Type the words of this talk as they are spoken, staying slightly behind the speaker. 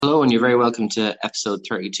Hello, and you're very welcome to episode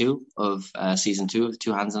 32 of season two of the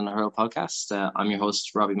Two Hands on the Hurl podcast. I'm your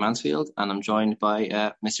host, Robbie Mansfield, and I'm joined by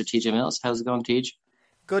Mr. TJ Mills. How's it going, TJ?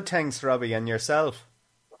 Good, thanks, Robbie. And yourself?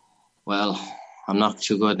 Well, I'm not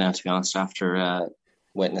too good now, to be honest, after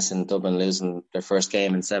witnessing Dublin losing their first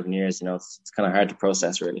game in 7 years. It's kind of hard to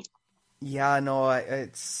process, really. Yeah, no, I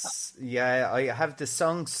have the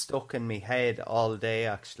song stuck in my head all day,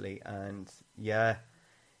 actually. And yeah.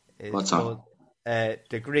 What song?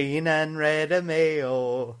 The green and red of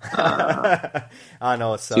Mayo. I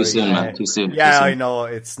know, sorry. Too soon, man. Too soon. Yeah, Too soon. I know.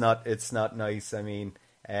 It's not nice. I mean,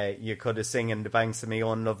 you could have sing in the banks of my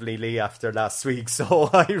own lovely Lee after last week, so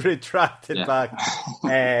I retracted back.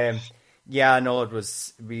 Yeah, no, it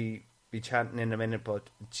was be chatting in a minute, but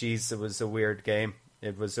geez, it was a weird game.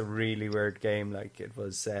 It was a really weird game. Like, it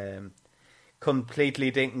was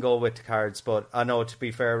completely didn't go with the cards. But I know, to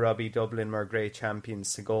be fair, Robbie, Dublin were great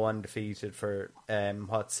champions to go undefeated for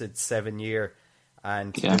 7 year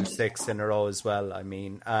and to do 6 in a row as well. I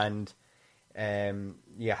mean, and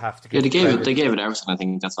you have to give they gave it everything. I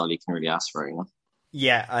think that's all you can really ask for,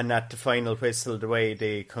 Yeah, and at the final whistle, the way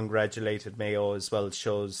they congratulated Mayo as well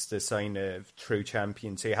shows the sign of true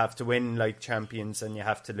champions. So you have to win like champions and you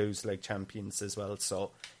have to lose like champions as well.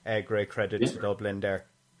 So great credit to Dublin there.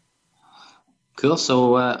 Cool.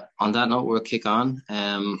 So on that note, we'll kick on.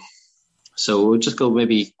 So we'll just go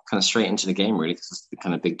maybe kind of straight into the game, really, because it's the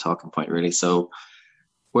kind of big talking point, really. So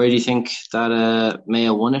where do you think that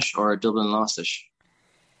Mayo won it or Dublin lost it?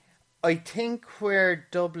 I think where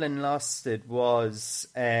Dublin lost it was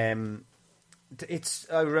I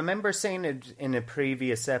remember saying it in a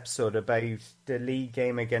previous episode about the league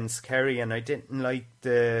game against Kerry, and I didn't like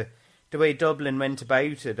the way Dublin went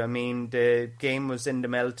about it. I mean, the game was in the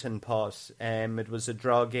melting pot. It was a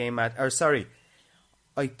draw game I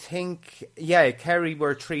think Kerry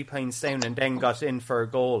were 3 points down and then got in for a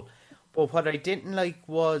goal. But what I didn't like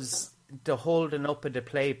was the holding up of the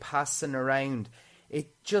play, passing around.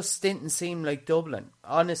 It just didn't seem like Dublin.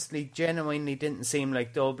 Honestly, genuinely didn't seem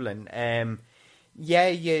like Dublin.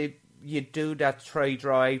 You do that try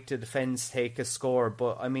drive to defence, take a score,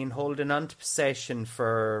 but I mean, holding on to possession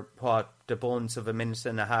for the bones of a minute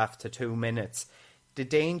and a half to 2 minutes. The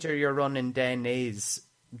danger you're running then is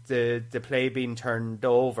the play being turned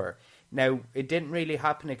over. Now, it didn't really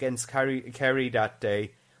happen against Kerry that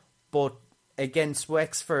day, but against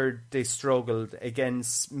Wexford, they struggled.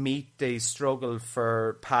 Against Meath, they struggled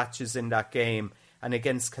for patches in that game. And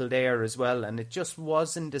against Kildare as well. And it just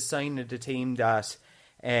wasn't the sign of the team that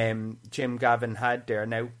Jim Gavin had there.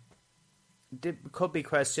 Now, there could be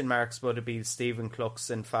question marks, but it'd be Stephen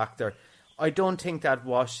Cluxton factor. I don't think that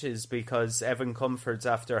washes because Evan Comfort's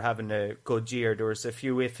after having a good year. There was a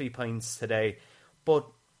few iffy points today. But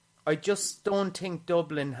I just don't think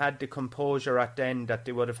Dublin had the composure at the end that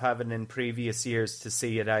they would have had in previous years to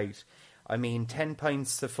see it out. I mean, 10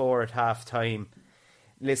 points to 4 at half time.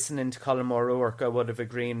 Listening to Colin O'Rourke, I would have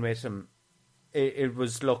agreed with him. It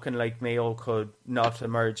was looking like Mayo could not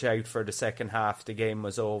emerge out for the second half. The game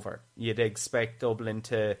was over. You'd expect Dublin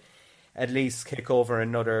to at least kick over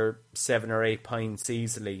another 7 or 8 points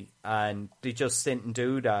easily, and they just didn't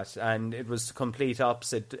do that. And it was the complete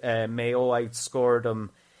opposite. Mayo outscored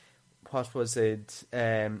them. What was it?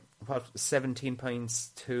 17 points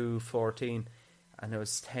to 14, and it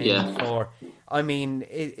was 10-4. I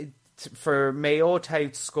mean, for Mayo to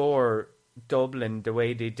outscore Dublin the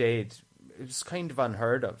way they did, it was kind of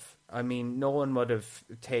unheard of. I mean, no one would have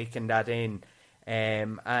taken that in.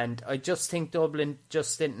 And I just think Dublin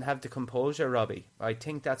just didn't have the composure, Robbie. I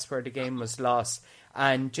think that's where the game was lost.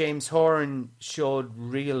 And James Horan showed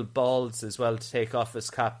real balls as well to take off his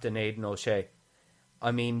captain, Aidan O'Shea.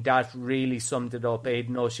 I mean, that really summed it up.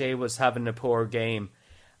 Aidan O'Shea was having a poor game.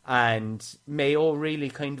 And Mayo really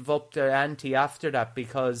kind of upped their ante after that,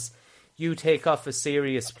 because you take off a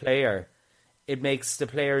serious player, it makes the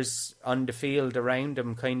players on the field around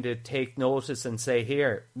him kind of take notice and say,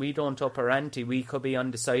 here, we don't up our ante, we could be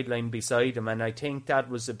on the sideline beside him. And I think that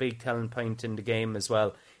was a big telling point in the game as well.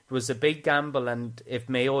 It was a big gamble, and if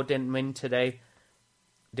Mayo didn't win today,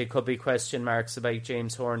 there could be question marks about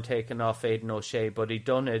James Horan taking off Aidan O'Shea, but he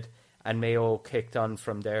done it, and Mayo kicked on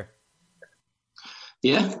from there.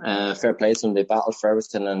 Yeah, fair play to them. They battled for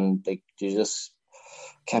everything, and they just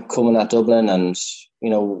kept coming at Dublin. And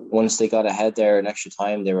once they got ahead there in extra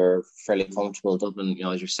time, they were fairly comfortable. Dublin,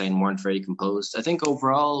 as you're saying, weren't very composed. I think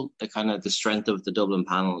overall, the strength of the Dublin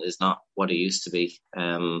panel is not what it used to be.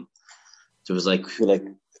 There was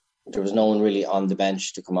there was no one really on the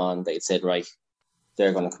bench to come on. They'd said, right,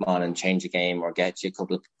 they're going to come on and change the game or get you a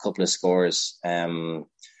couple of scores.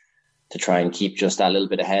 to try and keep just that little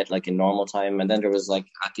bit ahead, like in normal time. And then there was like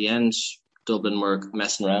at the end, Dublin were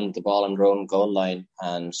messing around with the ball on their own goal line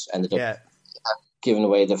and ended up Yeah. giving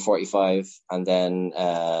away the 45, and then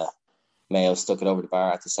Mayo stuck it over the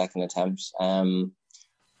bar at the second attempt.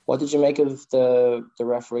 What did you make of the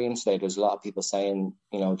refereeing today? There's a lot of people saying,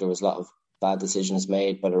 there was a lot of bad decisions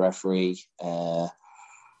made by the referee,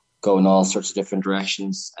 going all sorts of different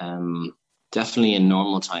directions. Definitely in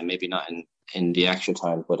normal time, maybe not in the extra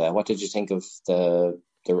time. But what did you think of the?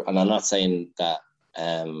 And I'm not saying that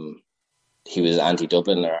he was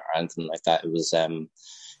anti-Dublin or anything like that. It was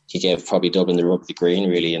he gave probably Dublin the rub of the green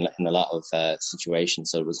really in a lot of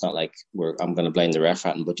situations. So it was not like I'm going to blame the ref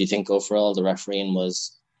at him. But do you think overall the refereeing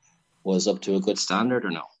was up to a good standard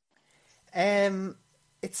or no?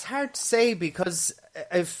 It's hard to say because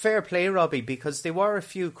fair play, Robbie, because there were a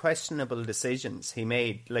few questionable decisions he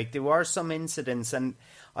made. Like there were some incidents, and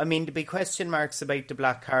I mean the big question marks about the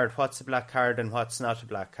black card. What's a black card and what's not a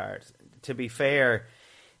black card? To be fair,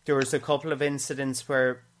 there was a couple of incidents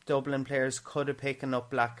where Dublin players could have picked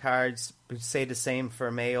up black cards. We'd say the same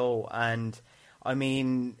for Mayo, and I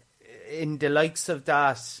mean in the likes of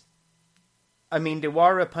that. I mean, there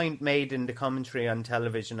were a point made in the commentary on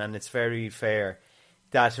television, and it's very fair,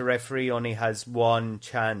 that a referee only has one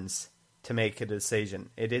chance to make a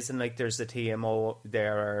decision. It isn't like there's a TMO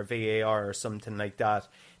there or a VAR or something like that.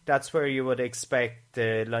 That's where you would expect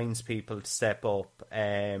the lines people to step up.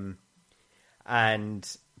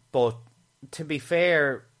 But to be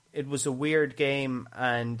fair, it was a weird game,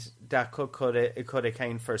 and that could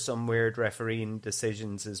account for some weird refereeing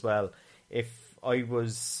decisions as well.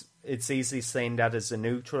 It's easy saying that as a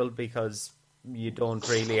neutral because you don't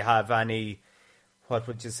really have any. What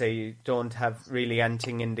would you say? You don't have really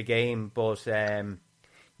anything in the game, but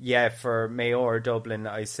for Mayo or Dublin,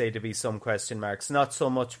 I say to be some question marks. Not so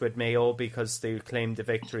much with Mayo because they claimed the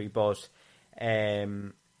victory, but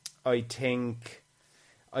I think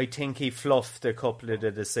he fluffed a couple of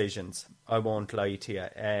the decisions. I won't lie to you.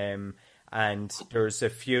 And there's a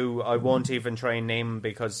few, I won't even try and name them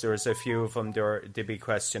because there's a few of them there'd be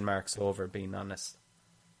question marks over, being honest.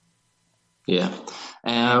 Yeah.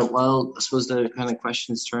 Well, I suppose the kind of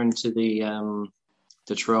questions turn to the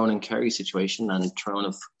Tyrone and Kerry situation, and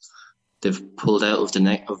Tyrone they've pulled out of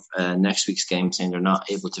next week's game, saying they're not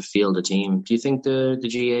able to field the team. Do you think the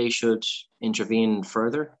GAA should intervene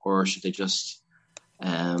further, or should they just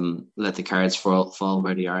let the cards fall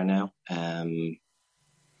where they are now?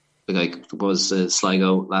 Like was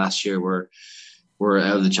Sligo last year were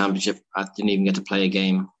out of the championship, didn't even get to play a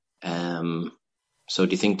game. So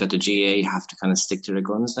do you think that the GAA have to kind of stick to their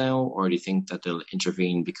guns now, or do you think that they'll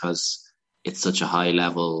intervene because it's such a high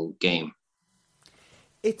level game?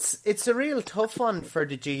 It's a real tough one for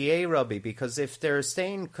the GAA, Robbie, because if they're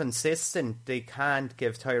staying consistent, they can't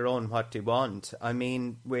give Tyrone what they want. I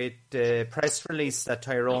mean, with the press release that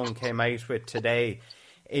Tyrone came out with today,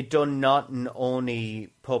 it done not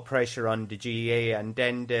only put pressure on the GAA, and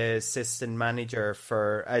then the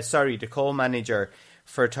the co-manager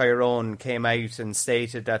for Tyrone came out and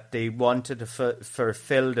stated that they wanted to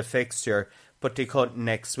fulfill the fixture, but they couldn't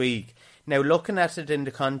next week. Now, looking at it in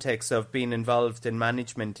the context of being involved in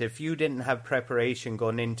management, if you didn't have preparation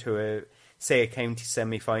going into a county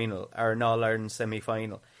semi-final or an All-Ireland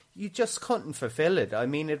semi-final, you just couldn't fulfill it. I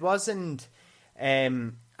mean, it wasn't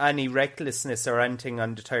any recklessness or anything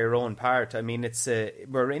on the Tyrone part. I mean,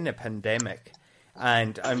 we're in a pandemic.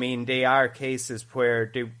 And I mean, they are cases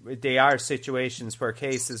where they are situations where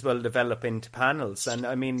cases will develop into panels. And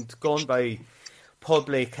I mean, going by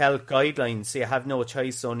public health guidelines, you have no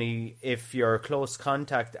choice. Only if you're a close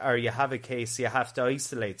contact or you have a case, you have to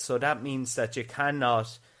isolate. So that means that you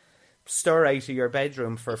cannot stir out of your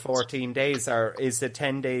bedroom for 14 days, or is it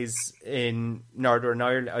 10 days in Northern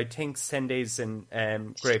Ireland? I think it's 10 days in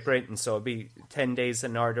Great Britain, so it'll be 10 days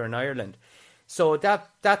in Northern Ireland. So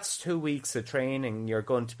that's 2 weeks of training you're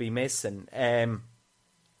going to be missing.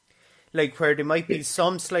 Like where there might be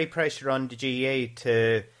some slight pressure on the GAA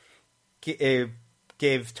to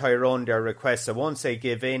give Tyrone their request. I won't say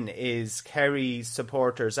give in, is Kerry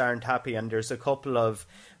supporters aren't happy, and there's a couple of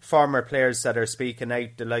former players that are speaking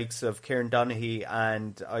out, the likes of Kieran Donaghy,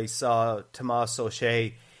 and I saw Tomas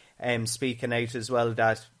O'Shea speaking out as well,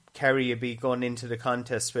 that Kerry would be going into the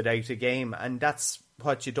contest without a game, and that's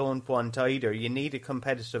what you don't want either. You need a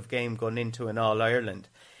competitive game going into an All-Ireland.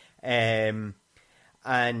 And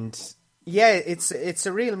yeah, it's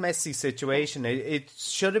a real messy situation. It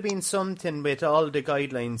should have been something with all the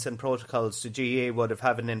guidelines and protocols the GAA would have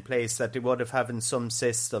having in place, that they would have having some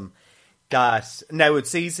system that, now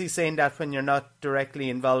it's easy saying that when you're not directly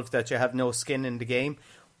involved, that you have no skin in the game,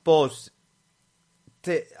 but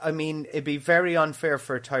I mean, it'd be very unfair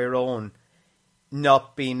for Tyrone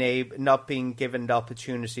not being given the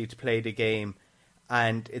opportunity to play the game,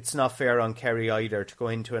 and it's not fair on Kerry either to go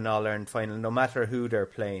into an All-Ireland final, no matter who they're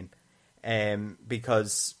playing,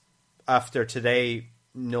 because after today,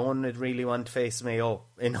 no one would really want to face Mayo.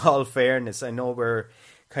 In all fairness, I know we're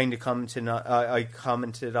kind of commenting. I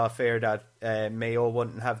commented off air that Mayo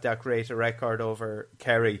wouldn't have that great a record over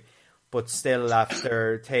Kerry, but still,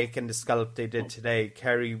 after taking the scalp they did today,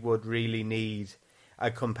 Kerry would really need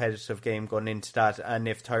a competitive game going into that. And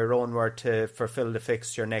if Tyrone were to fulfil the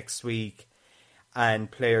fixture next week and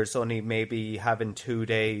players only maybe having 2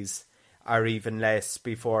 days or even less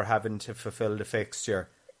before having to fulfil the fixture,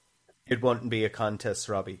 it wouldn't be a contest,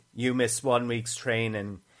 Robbie. You miss 1 week's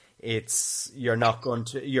training, you're going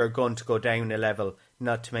to go down a level,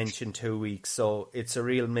 not to mention 2 weeks. So it's a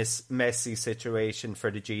real messy situation for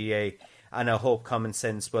the GA, and I hope common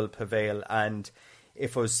sense will prevail. And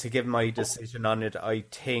if I was to give my decision on it, I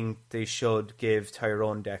think they should give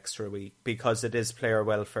Tyrone the extra week, because it is player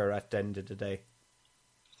welfare at the end of the day.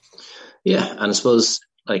 Yeah, and I suppose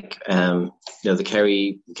the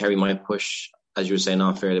Kerry might push, as you were saying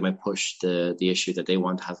off air, they might push the issue that they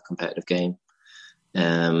want to have a competitive game.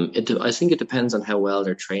 I think it depends on how well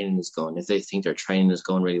their training is going. If they think their training is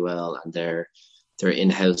going really well and their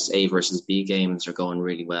in-house A versus B games are going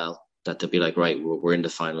really well, that they'll be like, right, we're in the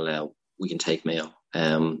final now, we can take Mayo.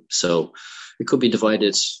 So it could be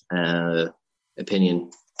divided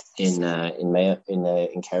opinion in Mayo,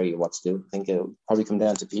 in Kerry, what to do. I think it'll probably come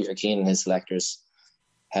down to Peter Keane and his selectors,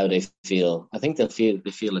 how they feel. I think they feel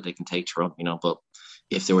that they can take Tyrone, but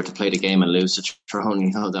if they were to play the game and lose to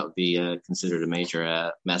Tyrone, that would be considered a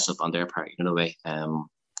major mess up on their part, in a way. So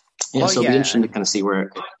it'll be interesting to kind of see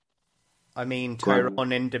where. I mean,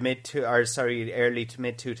 Tyrone in the early to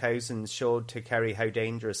mid 2000s showed to Kerry how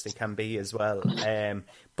dangerous they can be as well.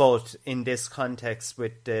 But in this context,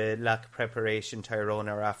 with the lack of preparation Tyrone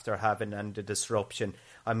are after having and the disruption,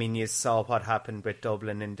 I mean, you saw what happened with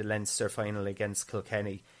Dublin in the Leinster final against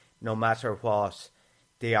Kilkenny. No matter what,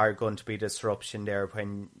 they are going to be disruption there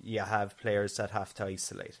when you have players that have to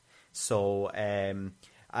isolate. So,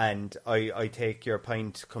 and I take your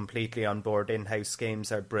point completely on board. In-house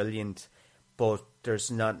games are brilliant, but there's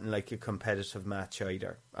nothing like a competitive match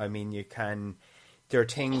either. I mean, there are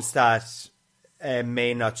things that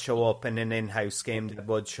may not show up in an in-house game that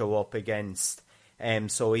would show up against.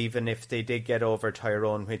 So even if they did get over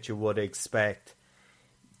Tyrone, which you would expect,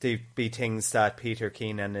 there'd be things that Peter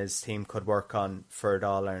Keane and his team could work on for the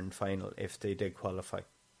All-Ireland final if they did qualify.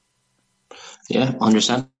 Yeah,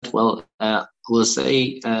 100%. Well, we'll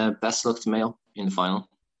say best luck to Mayo in the final.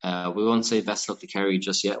 We won't say best luck to Kerry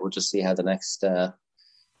just yet. We'll just see how the next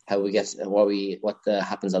how we get what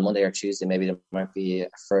happens on Monday or Tuesday. Maybe there might be a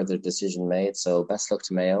further decision made. So best luck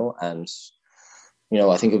to Mayo, and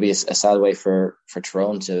I think it would be a sad way for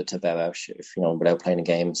Tyrone to bow out if without playing a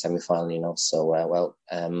game semi-final. So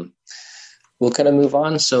we'll kind of move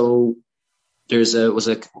on. So was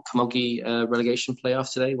a Camogie relegation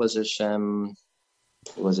playoff today. Was it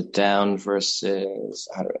Down versus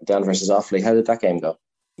Offaly? How did that game go?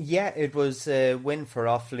 Yeah, it was a win for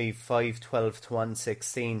Offaly, 5-12 to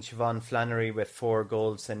 1-16. Siobhan Flannery with 4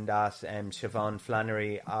 goals in that. Siobhan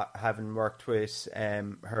Flannery, having worked with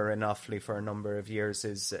her in Offaly for a number of years,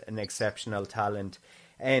 is an exceptional talent.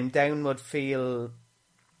 Down would feel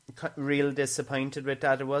real disappointed with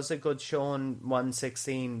that. It was a good showing,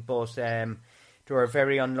 1-16, but they were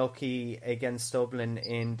very unlucky against Dublin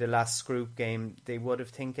in the last group game. They would have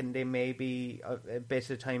thinking they maybe a bit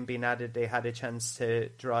of time being added, they had a chance to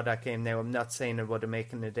draw that game. Now, I'm not saying it would have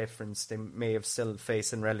making a difference. They may have still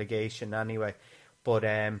facing relegation anyway. But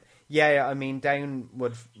I mean, Down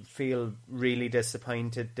would feel really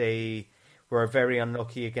disappointed. They were very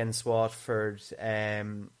unlucky against Watford.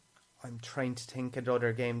 I'm trying to think of the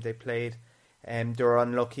other game they played. They were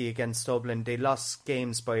unlucky against Dublin. They lost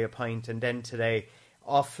games by a point, and then today,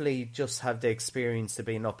 Offaly just have the experience of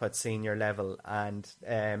being up at senior level, and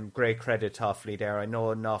great credit to Offaly there. I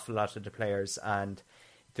know an awful lot of the players, and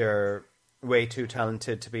they're way too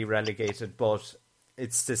talented to be relegated, but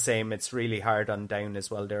it's the same. It's really hard on Down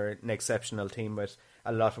as well. They're an exceptional team with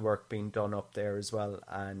a lot of work being done up there as well,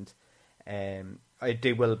 and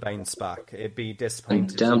they will bounce back. It'd be disappointing.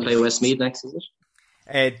 And Down play Westmeath next, is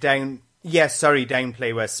it? Down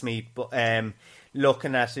play Westmeath, but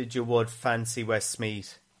looking at it, you would fancy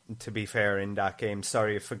Westmeath, to be fair, in that game.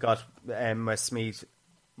 Sorry, I forgot Westmeath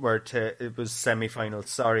it was semi-final.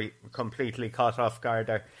 Sorry, completely caught off guard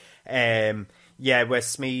there.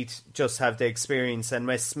 Westmeath just have the experience, and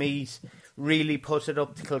Westmeath really put it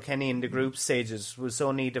up to Kilkenny in the group stages. It was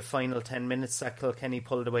only the final 10 minutes that Kilkenny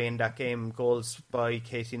pulled away in that game. Goals by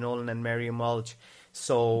Katie Nolan and Miriam Walsh.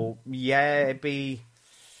 So, I'd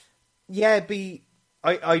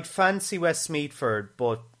fancy Westmeathford,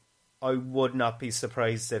 but I would not be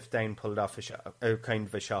surprised if Down pulled off a kind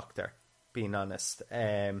of a shock there, being honest.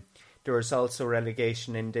 There was also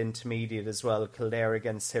relegation in the intermediate as well. Kildare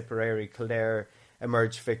against Tipperary. Kildare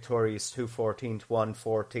emerged victorious 2-14 to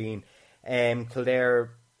 1-14.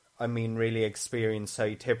 Kildare, really experienced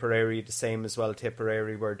side. Tipperary the same as well.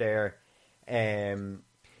 Tipperary were there.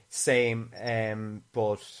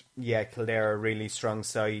 But Kildare a really strong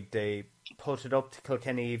side. They put it up to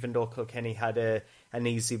Kilkenny, even though Kilkenny had an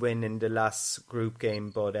easy win in the last group game.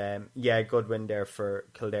 But good win there for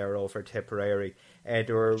Kildare over Tipperary.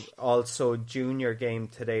 There were also junior game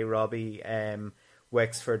today, Robbie.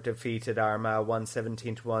 Wexford defeated Armagh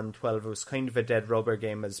 117 to 112. It was kind of a dead rubber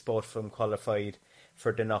game as both of them qualified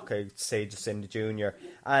for the knockout stages in the junior.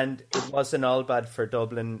 And it wasn't all bad for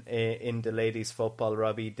Dublin in the ladies' football,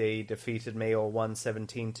 Robbie. They defeated Mayo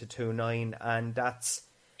 117 to 2-9, and that's,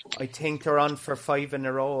 I think they're on for 5 in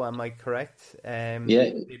a row, am I correct?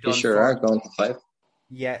 They sure are going to 5.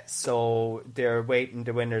 Yeah, so they're waiting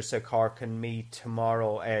the winners of Cork and Meath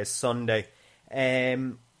tomorrow, Sunday.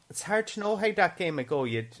 It's hard to know how that game would go.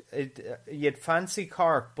 You'd fancy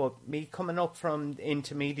Cork, but me coming up from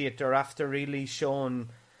intermediate, they're after really showing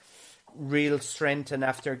real strength and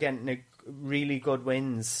after getting really good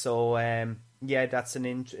wins. So that'd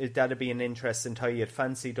be an interesting tie. You'd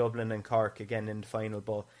fancy Dublin and Cork again in the final,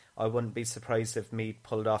 but I wouldn't be surprised if Meath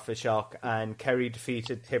pulled off a shock. And Kerry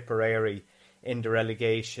defeated Tipperary in the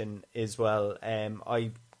relegation as well.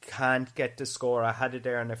 I can't get the score. I had it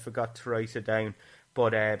there and I forgot to write it down.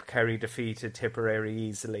 But Kerry defeated Tipperary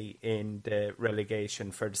easily in the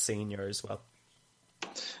relegation for the senior as well.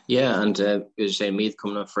 Yeah, and as you say, Meath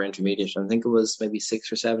coming up for intermediate. I think it was maybe 6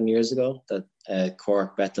 or 7 years ago that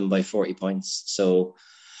Cork bet them by 40 points. So,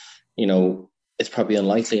 it's probably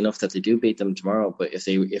unlikely enough that they do beat them tomorrow. But if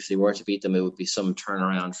they were to beat them, it would be some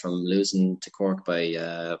turnaround from losing to Cork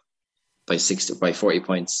by 40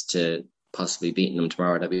 points to possibly beating them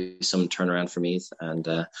tomorrow. That'd be some turnaround for Meath. And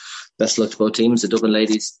best of luck to both teams. The Dublin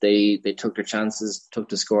ladies, they took their chances, took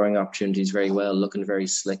the scoring opportunities very well, looking very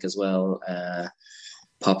slick as well,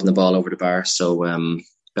 popping the ball over the bar. So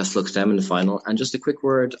best of luck to them in the final. And just a quick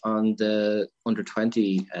word on the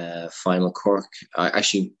under-20 final. Cork.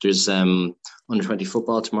 Actually, there's under-20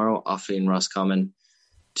 football tomorrow, Offaly and Roscommon,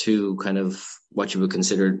 two kind of what you would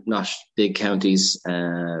consider not big counties.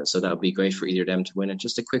 So that would be great for either of them to win it.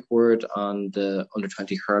 Just a quick word on the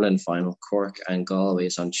under-20 hurling final. Cork and Galway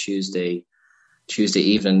is on Tuesday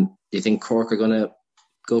evening. Do you think Cork are going to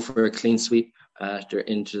go for a clean sweep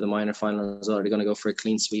into the minor final as well? Are they going to go for a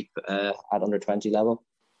clean sweep at under-20 level?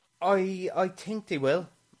 I think they will.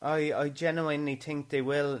 I genuinely think they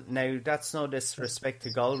will. Now, that's no disrespect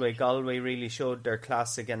to Galway. Galway really showed their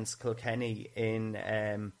class against Kilkenny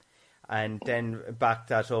and then backed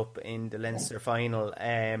that up in the Leinster final.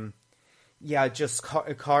 Just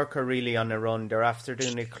Cork are really on a run. They're after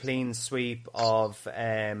doing a clean sweep of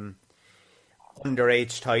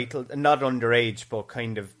underage title, not underage, but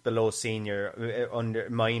kind of below senior, under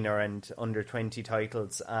minor and under 20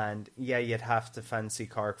 titles. And you'd have to fancy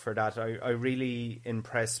Cork for that. I really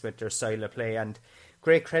impressed with their style of play, and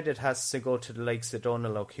great credit has to go to the likes of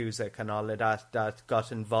Donal O'Cusack and all of that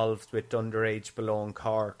got involved with underage below in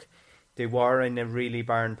Cork. They were in a really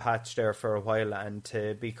barren patch there for a while, and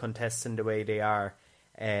to be contesting the way they are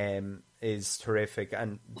is terrific.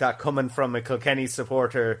 And that coming from a Kilkenny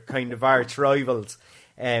supporter, kind of arch rivals.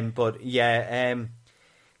 It's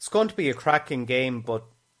going to be a cracking game, but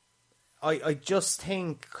I just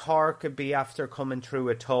think Cork could be after coming through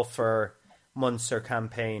a tougher Munster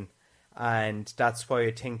campaign, and that's why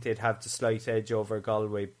I think they'd have the slight edge over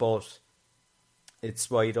Galway, but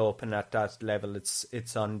it's wide open at that level.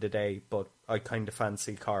 It's on the day, but I kind of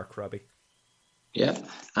fancy Cork, Robbie. Yeah,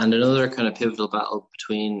 and another kind of pivotal battle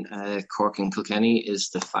between Cork and Kilkenny is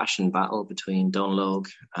the fashion battle between Donal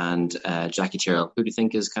and Jackie Tyrrell. Who do you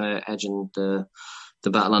think is kind of edging the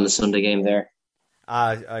battle on the Sunday game there?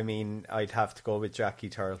 I'd have to go with Jackie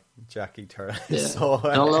Tyrrell. Yeah. So,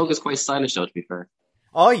 Donal is quite stylish, though, to be fair.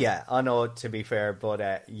 Oh yeah, I know, to be fair, but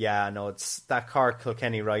it's that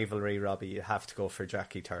Cork-Kilkenny rivalry, Robbie. You have to go for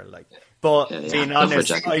Jackie Tyrrell, But being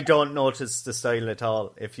honest, I don't notice the style at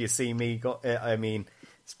all. If you see me go, Jackie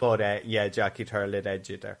Tyrrell would edge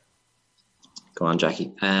you there. Go on,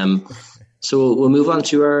 Jackie. So we'll move on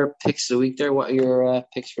to our picks of the week there. What are your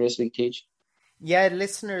picks for this week, Teach? Yeah,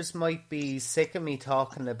 listeners might be sick of me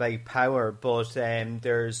talking about Power, but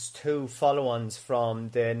there's two follow-ons from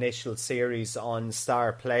the initial series on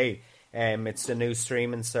Star Play. It's the new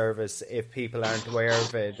streaming service, if people aren't aware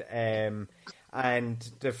of it.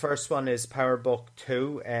 And the first one is Power Book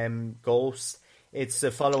 2, Ghost. It's the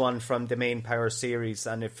follow-on from the main Power series,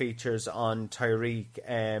 and it features on Tyreek,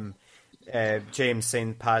 James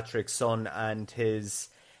St. Patrick's son, and his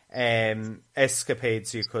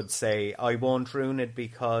escapades, you could say. I won't ruin it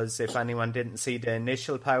because if anyone didn't see the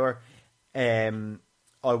initial Power, I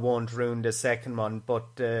won't ruin the second one.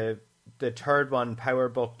 But the third one, Power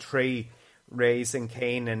Book 3, Raising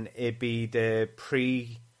Canaan, it'd be the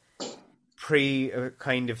pre-Power.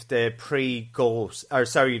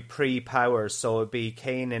 So it'd be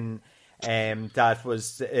Canaan, that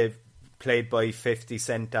was played by 50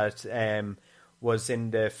 Cent, that was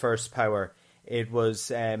in the first Power. It was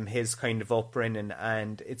his kind of upbringing,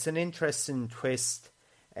 and it's an interesting twist.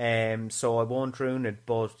 So I won't ruin it,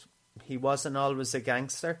 but he wasn't always a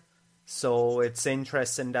gangster. So it's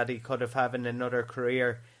interesting that he could have had another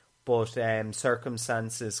career, but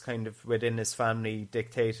circumstances kind of within his family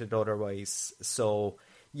dictated otherwise. So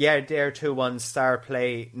yeah, they're two on Star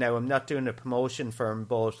Play. Now, I'm not doing a promotion for him,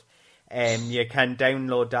 but you can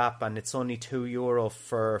download the app, and it's only €2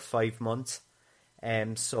 for 5 months.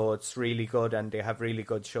 So it's really good, and they have really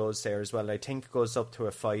good shows there as well. I think it goes up to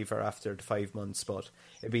a £5 after the 5 months, but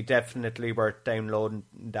it'd be definitely worth downloading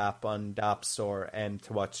the app on the App Store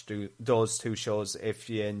to watch those two shows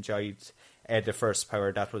if you enjoyed the first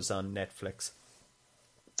Power that was on Netflix.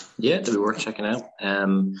 Yeah, it'll be worth checking out.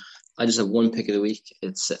 I just have one pick of the week.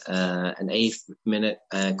 It's an 8-minute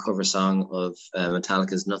cover song of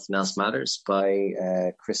Metallica's "Nothing Else Matters"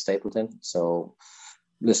 by Chris Stapleton. So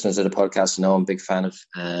listeners of the podcast know I'm a big fan of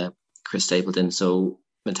Chris Stapleton. So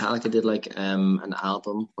Metallica did like an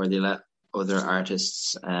album where they let other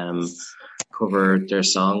artists cover their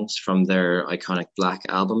songs from their iconic Black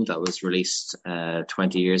album that was released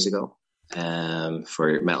 20 years ago.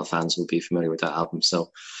 For metal fans who would be familiar with that album. So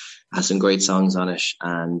it has some great songs on it,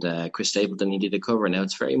 and Chris Stapleton, he did a cover. Now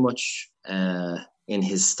it's very much in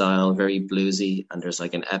his style, very bluesy, and there's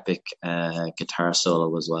like an epic guitar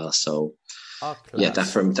solo as well. So yeah, that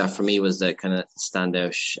for me was the kind of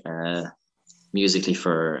standout musically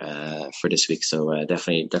for this week. So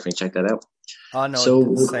definitely check that out. Oh no,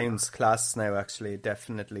 so, it sounds class now. Actually, it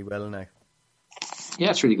definitely will now.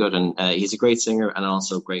 Yeah, it's really good, and he's a great singer and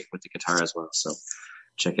also great with the guitar as well. So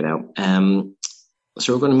check it out.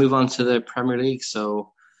 So we're going to move on to the Premier League.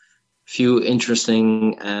 So a few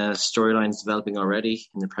interesting storylines developing already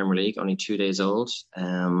in the Premier League. Only 2 days old.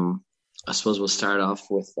 I suppose we'll start off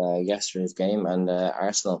with yesterday's game and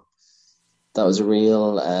Arsenal. That was a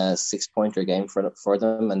real 6-pointer game for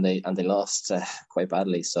them, and they lost quite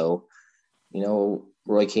badly. So, you know,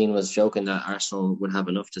 Roy Keane was joking that Arsenal would have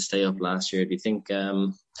enough to stay up last year. Do you think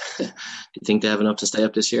they have enough to stay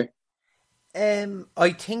up this year?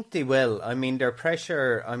 I think they will. I mean, their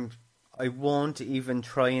pressure. I won't even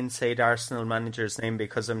try and say the Arsenal manager's name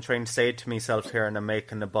because I'm trying to say it to myself here and I'm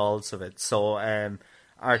making the balls of it. So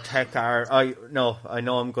Arteta. I know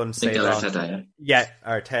I'm going to say it wrong. Arteta, yeah,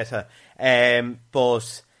 Arteta.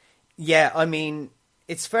 But yeah, I mean,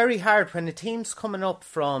 it's very hard when a team's coming up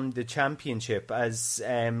from the Championship, as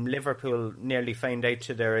Liverpool nearly found out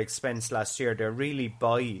to their expense last year. They're really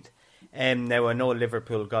buoyed. Now, I know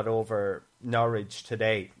Liverpool got over Norwich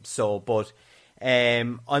today, but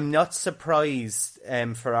I'm not surprised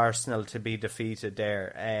for Arsenal to be defeated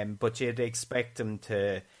there. But you'd expect them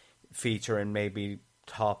to feature in maybe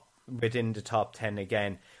within the top 10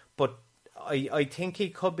 again. But I think he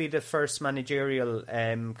could be the first managerial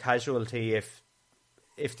casualty if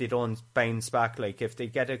they don't bounce back. Like if they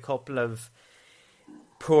get a couple of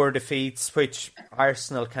poor defeats, which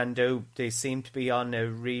Arsenal can do. They seem to be on a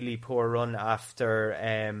really poor run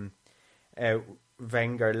after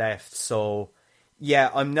Wenger left. So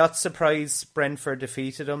yeah, I'm not surprised Brentford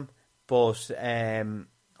defeated them, but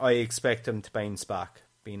I expect them to bounce back,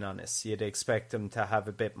 being honest. You'd expect them to have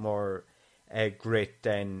a bit more grit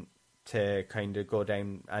than to kind of go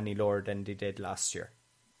down any lower than they did last year,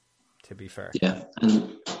 to be fair. Yeah,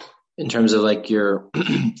 and in terms of like your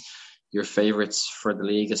your favourites for the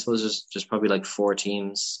league, I suppose there's probably like 4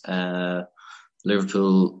 teams: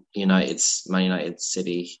 Liverpool, Man United,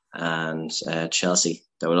 City, and Chelsea,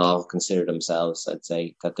 that would all consider themselves, I'd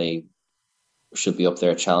say, that they should be up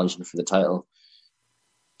there challenging for the title.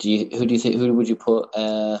 Who would you put,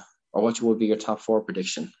 or what would be your top 4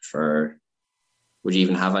 prediction for? Would you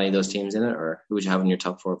even have any of those teams in it, or who would you have in your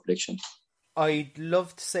top 4 prediction? I'd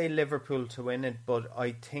love to say Liverpool to win it, but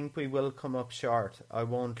I think we will come up short. I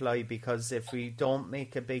won't lie, because if we don't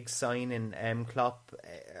make a big signing, Klopp,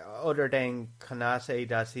 other than Konate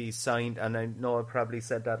that he signed, and I know I probably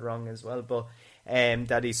said that wrong as well, but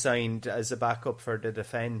that he signed as a backup for the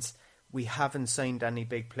defence, we haven't signed any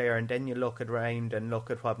big player. And then you look around and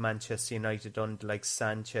look at what Manchester United done, like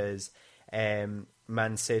Sanchez,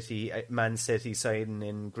 Man City signing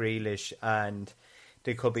in Grealish, and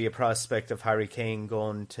there could be a prospect of Harry Kane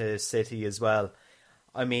going to City as well.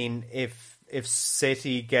 I mean, if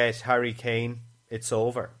City get Harry Kane, it's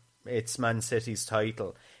over. It's Man City's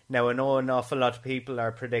title. Now, I know an awful lot of people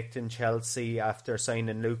are predicting Chelsea after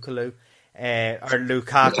signing or Lukaku.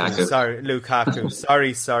 Lukaku. Sorry,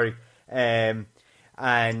 Lukaku. sorry. And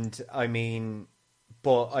I mean,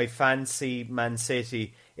 but I fancy Man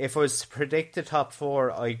City. If I was to predict the top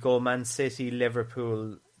four, I'd go Man City,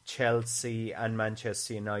 Liverpool, Chelsea and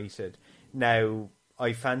Manchester United. Now,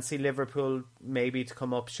 I fancy Liverpool maybe to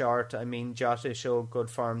come up short. I mean, Jota showed good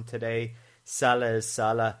form today. Salah is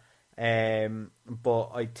Salah. But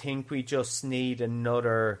I think we just need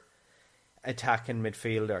another attacking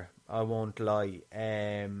midfielder. I won't lie.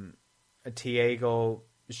 Thiago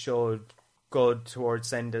showed good towards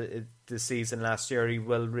the end of the season last year. He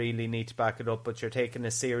will really need to back it up, but you're taking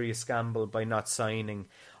a serious gamble by not signing.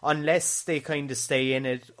 Unless they kind of stay in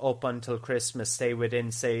it up until Christmas, stay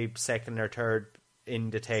within, say, second or third in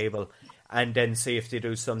the table, and then see if they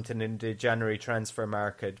do something in the January transfer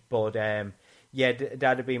market. But yeah,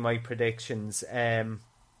 that'd be my predictions. I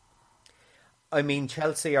mean,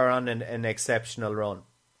 Chelsea are on an exceptional run,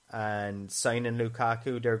 and signing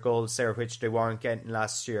Lukaku, their goals there, which they weren't getting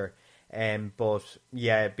last year. But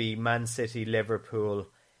yeah, it'd be Man City, Liverpool,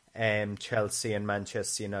 Chelsea and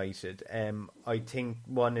Manchester United. I think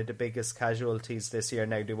one of the biggest casualties this year,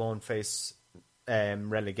 now they won't face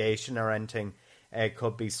relegation or anything,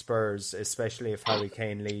 could be Spurs, especially if Harry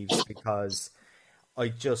Kane leaves, because I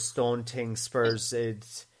just don't think Spurs would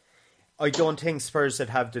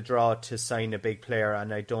have the draw to sign a big player,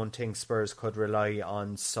 and I don't think Spurs could rely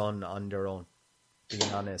on Son on their own,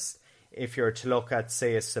 being honest. If you're to look at,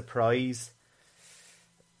 say, a surprise,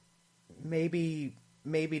 maybe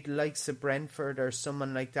the likes of Brentford or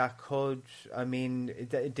someone like that could. I mean,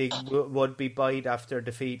 they would be buoyed after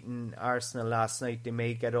defeating Arsenal last night. They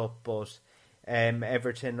may get up, but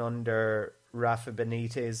Everton under Rafa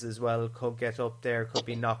Benitez as well could get up there, could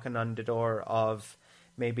be knocking on the door of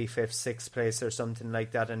maybe 5th, 6th place or something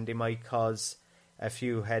like that, and they might cause a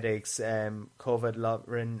few headaches.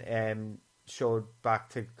 Lovren showed back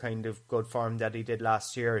to kind of good form that he did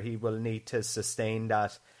last year. He will need to sustain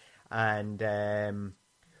that. And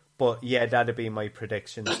but yeah, that'd be my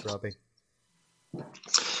predictions, Robbie.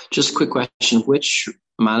 Just a quick question: which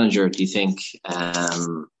manager do you think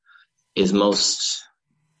is most,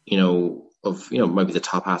 maybe the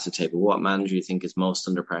top half of the table? What manager do you think is most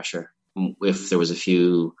under pressure? If there was a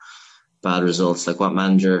few bad results, like what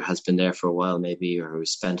manager has been there for a while, maybe, or who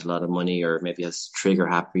spent a lot of money, or maybe has trigger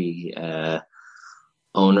happy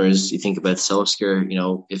owners? You think about Solskjaer,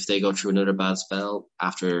 if they go through another bad spell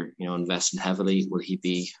after, investing heavily, will he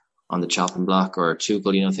be on the chopping block? Or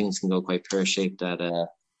Tuchel, things can go quite pear-shaped at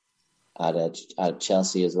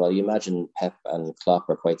Chelsea as well. You imagine Pep and Klopp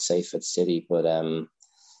are quite safe at City, but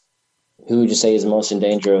who would you say is most in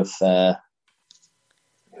danger of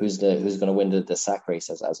who's going to win the sack race,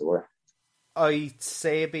 as it were? I'd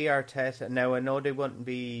say it'd be Arteta. Now, I know they wouldn't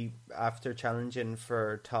be after challenging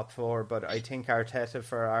for top four, but I think Arteta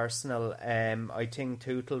for Arsenal. I think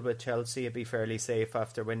Tuchel with Chelsea would be fairly safe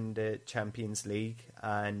after winning the Champions League,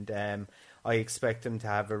 and I expect them to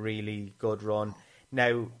have a really good run.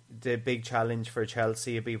 Now, the big challenge for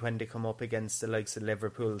Chelsea would be when they come up against the likes of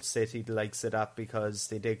Liverpool, City, the likes of that, because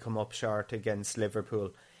they did come up short against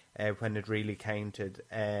Liverpool when it really counted.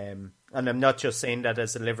 And I'm not just saying that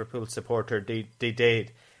as a Liverpool supporter, they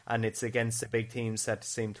did. And it's against the big teams that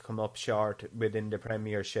seem to come up short within the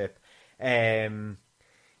Premiership. Maybe,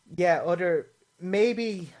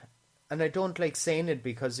 and I don't like saying it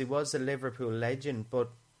because he was a Liverpool legend,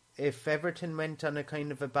 but if Everton went on a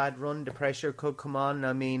kind of a bad run, the pressure could come on.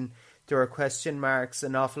 I mean, there are question marks.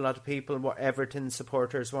 An awful lot of people, Everton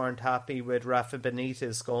supporters, weren't happy with Rafa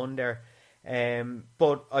Benitez going there.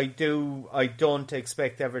 But I don't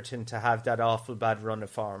expect Everton to have that awful bad run of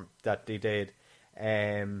form that they did.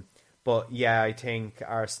 But yeah, I think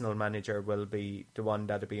Arsenal manager will be the one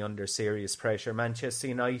that'll be under serious pressure. Manchester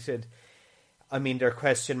United, I mean, there are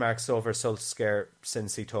question marks over Solskjaer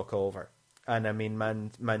since he took over. And I mean,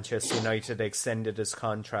 Manchester United extended his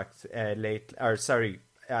contract at the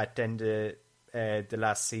end of the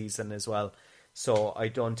last season as well. So I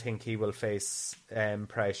don't think he will face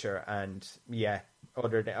pressure. And yeah,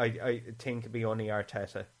 I think it'd be only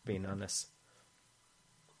Arteta, being honest.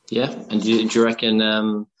 Yeah, and do you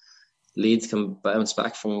reckon Leeds can bounce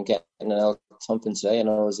back from getting an L thumping today? I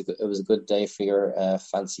know it was a good day for your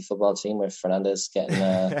fancy football team with Fernandez getting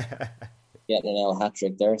an L hat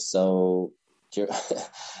trick there. So do you,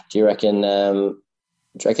 do you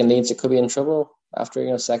reckon Leeds could be in trouble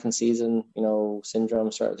after second season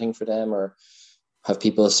syndrome sort of thing for them, or have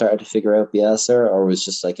people started to figure out Bielsa, or was it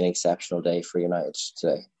just like an exceptional day for United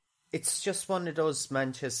today? It's just one of those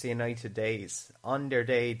Manchester United days. On their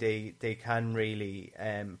day, they can really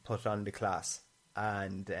put on the class.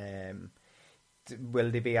 And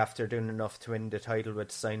will they be after doing enough to win the title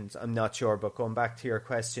with signs? I'm not sure. But going back to your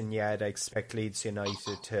question, yeah, I'd expect Leeds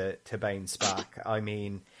United to bounce back. I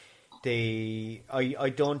mean,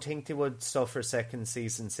 I don't think they would suffer second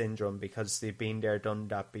season syndrome because they've been there, done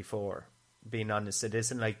that before. Being honest, it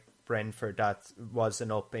isn't like Brentford that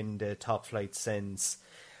wasn't up in the top flight since,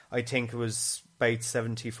 I think it was about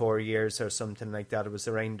 74 years or something like that. It was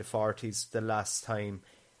around the 40s the last time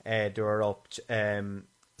they were up.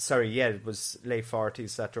 It was late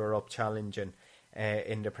 40s that they were up challenging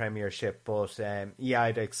in the Premiership. But yeah,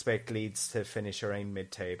 I'd expect Leeds to finish around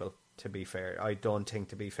mid-table, to be fair. I don't think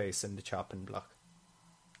to be facing the chopping block.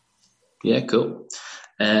 Yeah, cool.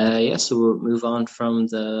 So we'll move on from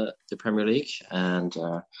the Premier League and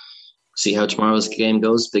see how tomorrow's game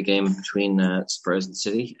goes. Big game between Spurs and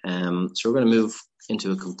City. So we're going to move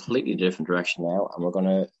into a completely different direction now, and we're going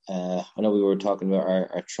to. I know we were talking about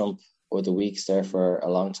our Trump over the weeks there for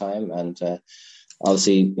a long time, and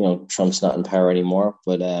obviously, Trump's not in power anymore.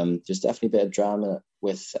 But there's definitely a bit of drama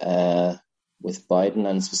with Biden,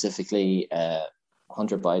 and specifically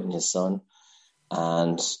Hunter Biden, his son,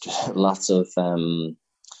 and lots of.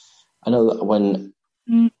 I know when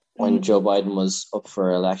Joe Biden was up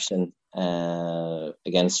for election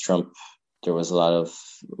against Trump, there was a lot of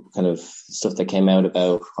kind of stuff that came out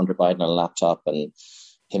about Hunter Biden on a laptop and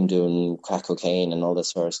him doing crack cocaine and all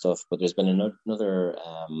this sort of stuff. But there's been another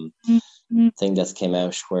thing that's came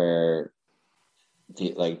out where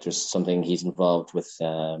there's something he's involved with.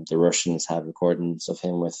 The Russians have recordings of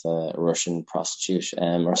him with a Russian prostitute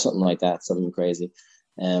or something like that, something crazy.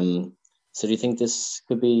 So do you think this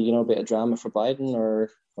could be, a bit of drama for Biden, or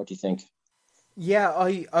what do you think? Yeah,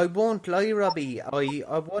 I won't lie, Robbie.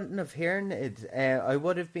 I wouldn't have heard it. I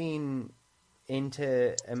would have been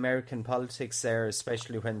into American politics there,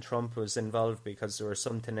 especially when Trump was involved, because there was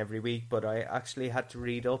something every week. But I actually had to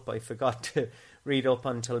read up. I forgot to read up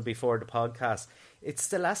until before the podcast. It's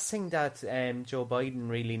the last thing that Joe Biden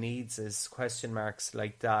really needs is question marks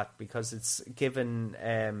like that, because it's given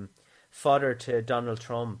fodder to Donald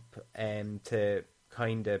Trump to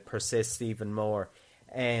kind of persist even more.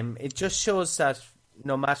 It just shows that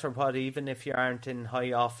no matter what, even if you aren't in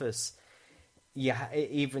high office,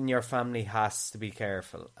 even your family has to be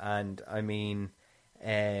careful. And I mean,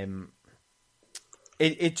 it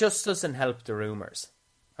just doesn't help the rumors.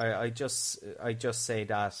 I just say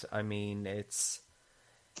that. I mean, it's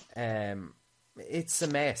a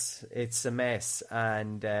mess. It's a mess,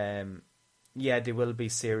 and there will be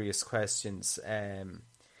serious questions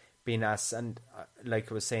being asked, and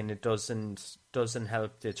like I was saying, it doesn't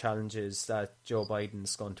help the challenges that Joe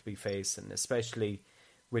Biden's going to be facing, especially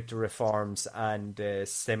with the reforms and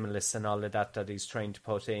stimulus and all of that he's trying to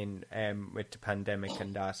put in with the pandemic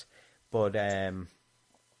and that. But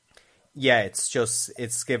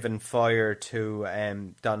it's given fire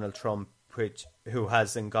to Donald Trump, who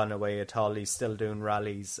hasn't gone away at all. He's still doing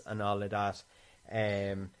rallies and all of that.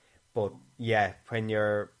 But yeah, when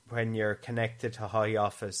you're connected to high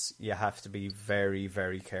office, you have to be very,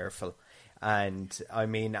 very careful. And I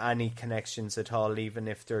mean, any connections at all, even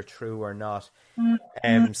if they're true or not,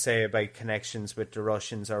 say about connections with the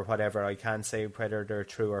Russians or whatever, I can't say whether they're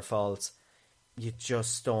true or false. You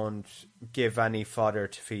just don't give any fodder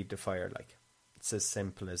to feed the fire. Like, it's as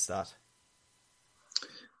simple as that.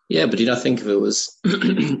 Yeah, but do you not think if it was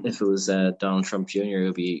Donald Trump Jr., it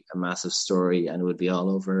would be a massive story and it would be all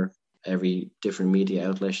over every different media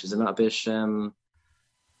outlet? Is it not a bit, the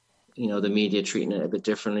media treating it a bit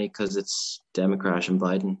differently because it's Democrat and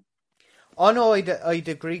Biden? Oh no, I'd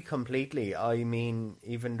agree completely. I mean,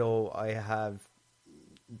 even though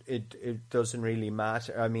it doesn't really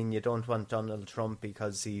matter. I mean, you don't want Donald Trump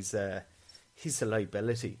because he's a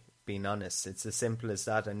liability. Being honest, it's as simple as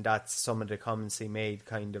that, and that's some of the comments he made,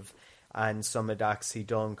 kind of, and some of the acts he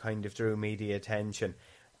done, kind of drew media attention.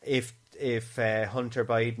 If Hunter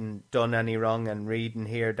Biden done any wrong, and reading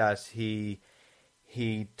here that he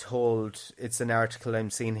he told, it's an article I'm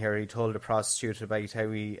seeing here, he told a prostitute about how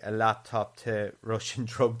a laptop to Russian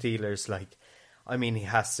drug dealers, like, I mean, he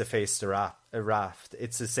has to face a raft.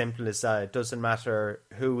 It's as simple as that. It doesn't matter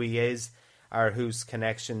who he is or whose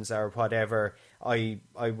connections or whatever. I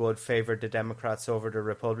would favour the Democrats over the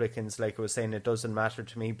Republicans. Like I was saying, it doesn't matter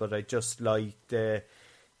to me, but I just like the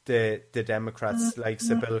Democrats, like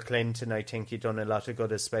Sir Bill Clinton. I think he done a lot of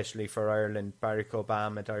good, especially for Ireland. Barack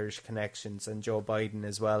Obama, the Irish connections, and Joe Biden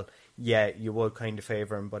as well. Yeah, you would kind of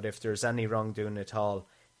favour him, but if there's any wrongdoing at all,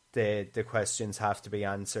 the questions have to be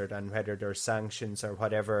answered, and whether there's sanctions or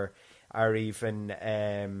whatever, or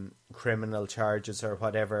even criminal charges or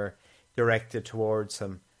whatever directed towards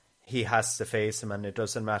him, he has to face him, and it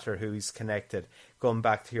doesn't matter who he's connected. Going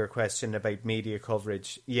back to your question about media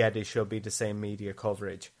coverage, yeah, they should be the same media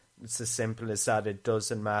coverage. It's as simple as that. It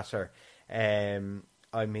doesn't matter.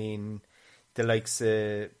 I mean, the likes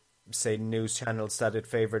of, say, news channels that had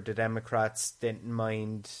favoured the Democrats didn't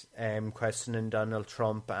mind questioning Donald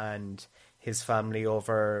Trump and his family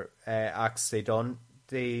over acts they done.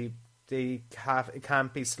 They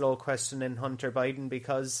can't be slow questioning Hunter Biden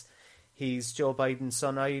because he's Joe Biden's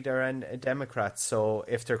son either and a Democrat. So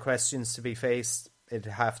if there are questions to be faced, it'd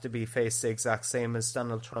have to be faced the exact same as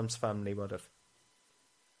Donald Trump's family would have.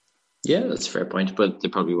 Yeah, that's a fair point, but they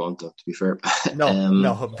probably won't, though, to be fair.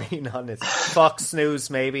 No, being honest. Fox News,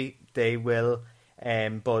 maybe they will.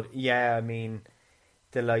 But yeah, I mean,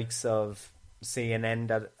 the likes of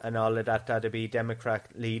CNN and all of that, that'd be Democrat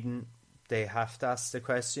leading. They have to ask the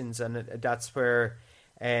questions, and that's where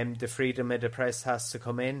the freedom of the press has to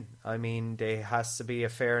come in. I mean, there has to be a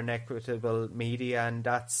fair and equitable media, and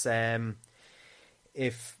that's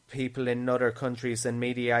if people in other countries and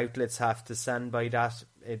media outlets have to stand by that,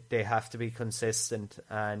 they have to be consistent.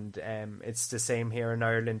 And it's the same here in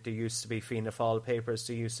Ireland. There used to be Fianna Fáil papers,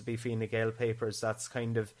 there used to be Fine Gael papers. That's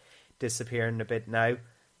kind of disappearing a bit now.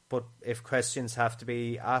 But if questions have to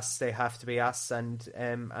be asked, they have to be asked, and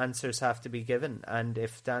answers have to be given. And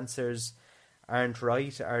if the answers aren't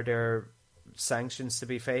right, are there sanctions to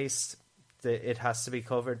be faced? It has to be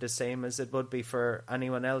covered the same as it would be for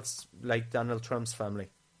anyone else, like Donald Trump's family.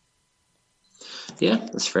 Yeah,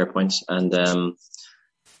 that's a fair point. And,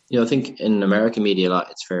 I think in American media a lot,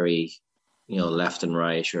 it's very, left and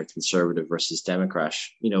right or conservative versus Democrat,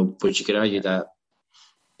 but you could argue that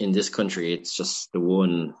in this country, it's just the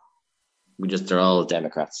one, they're all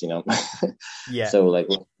Democrats, Yeah. So like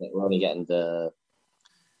we're only getting the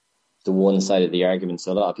one side of the argument.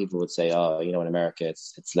 So a lot of people would say, in America,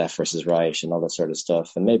 it's left versus right and all that sort of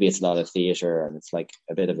stuff. And maybe it's a lot of theater and it's like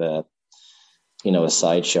a bit of a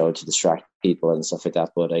sideshow to distract people and stuff like that.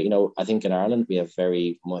 But, I think in Ireland, we have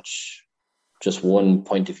very much just one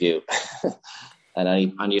point of view. And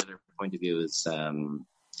any other point of view is,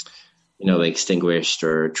 extinguished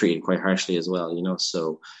or treated quite harshly as well,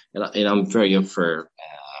 So, I'm very up for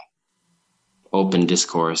open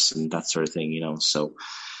discourse and that sort of thing, So,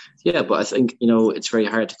 yeah, but I think, it's very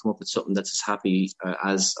hard to come up with something that's as happy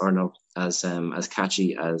as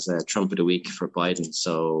catchy as Trump of the Week for Biden.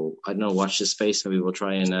 So I don't know, watch this space. Maybe we'll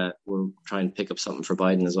try and pick up something for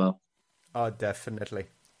Biden as well. Oh, definitely.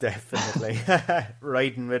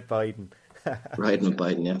 Riding with Biden. Riding with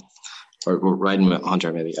Biden, yeah. Or riding with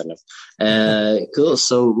Hunter, maybe. I don't know. Cool.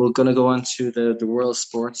 So we're going to go on to the World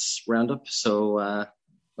Sports Roundup. So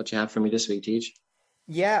what do you have for me this week, Tej?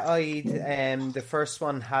 Yeah, the first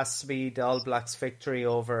one has to be the All Blacks victory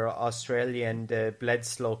over Australia in the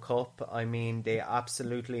Bledisloe Cup. I mean, they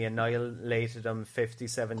absolutely annihilated them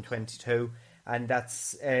 57-22, and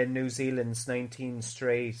that's New Zealand's 19th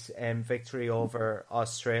straight victory over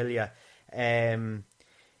Australia.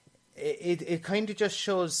 It kind of just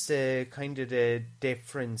shows the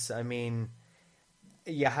difference. I mean,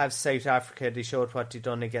 you have South Africa, they showed what they've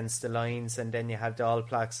done against the Lions, and then you have the All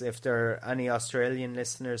Blacks. If there are any Australian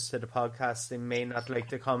listeners to the podcast, they may not like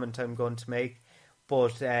the comment I'm going to make,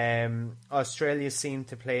 but Australia seem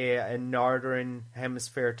to play a Northern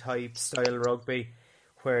Hemisphere type style rugby,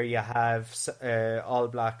 where you have All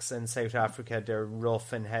Blacks and South Africa, they're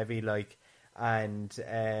rough and heavy,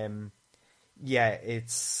 and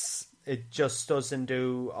it just doesn't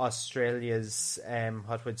do Australia's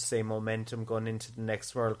momentum going into the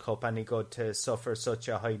next World Cup any good to suffer such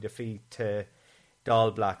a high defeat to the All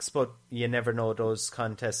Blacks. But you never know, those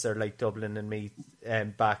contests are like Dublin and Meath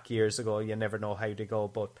back years ago. You never know how they go,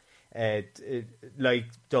 but like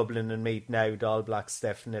Dublin and Meath now, the All Blacks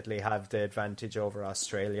definitely have the advantage over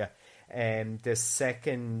Australia. The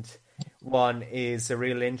second one is a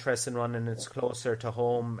real interesting one, and it's closer to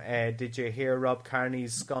home. Did you hear Rob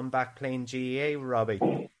Kearney's gone back playing GAA, Robbie?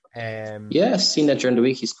 Yeah, I've seen that during the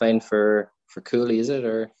week. He's playing for Cooley, is it?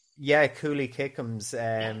 Or Yeah, Cooley Kickham's.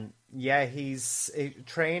 Yeah, he's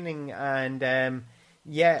training, and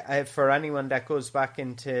for anyone that goes back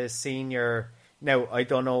into senior. Now, I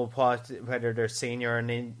don't know whether they're senior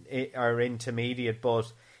or intermediate,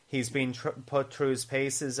 but he's been put through his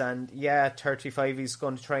paces, and 35. He's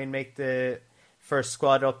going to try and make the first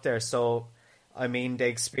squad up there. So, I mean, the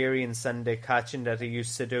experience and the catching that he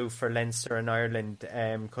used to do for Leinster and Ireland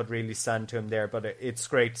could really stand to him there. But it's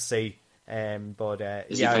great to see.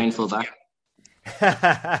 Is he painful back?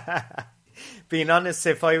 Being honest,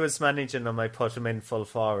 if I was managing him, I'd put him in full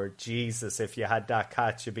forward. Jesus, if you had that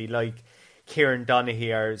catch, it'd be like Kieran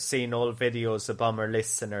Donaghy or seeing old videos of Bomber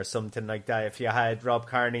Liston or something like that. If you had Rob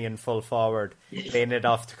Kearney in full forward, laying it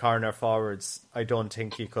off to corner forwards, I don't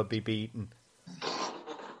think he could be beaten.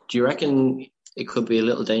 Do you reckon it could be a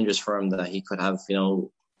little dangerous for him that he could have,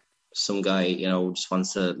 some guy, just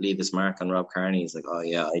wants to leave his mark on Rob Kearney? He's like, oh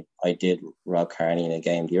yeah, I did Rob Kearney in a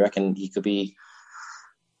game. Do you reckon he could be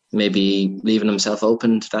maybe leaving himself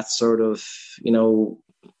open to that sort of,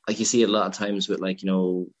 like you see a lot of times with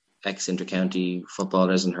ex-intercounty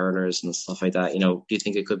footballers and hurlers and stuff like that. Do you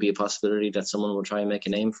think it could be a possibility that someone will try and make a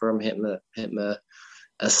name for him, hit him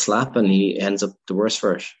a slap, and he ends up the worse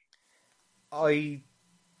for it? I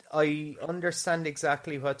understand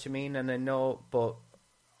exactly what you mean, and I know, but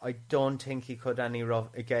I don't think he could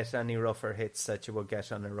get any rougher hits that you would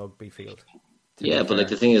get on a rugby field. Yeah, but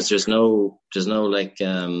the thing is, there's no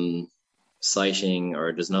sighting,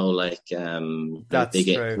 or there's no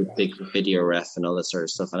big video ref and all that sort of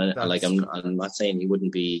stuff. And I'm not saying he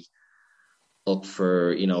wouldn't be up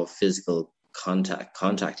for physical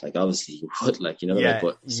contact. Like obviously he would,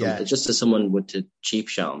 just as someone would to cheap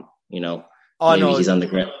shot him, maybe he's on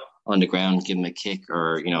the ground, give him a kick,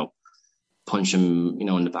 or punch him,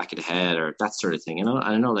 in the back of the head, or that sort of thing.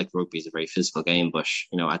 I know rugby is a very physical game, but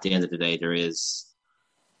at the end of the day, there is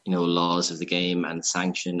laws of the game and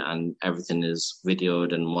sanction, and everything is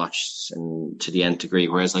videoed and watched and to the nth degree.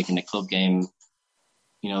 Whereas in a club game,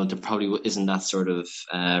 there probably isn't that sort of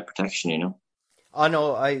protection. I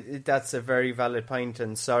know, that's a very valid point,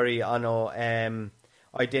 and sorry, I know,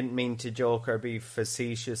 I didn't mean to joke or be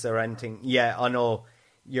facetious or anything. Yeah, I know,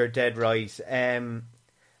 you're dead right.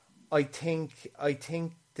 I think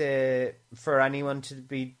for anyone to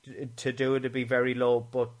do it, it'd be very low,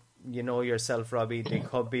 but you know yourself, Robbie, there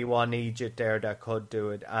could be one Egypt there that could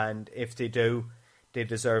do it, and if they do, they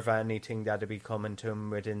deserve anything that'd be coming to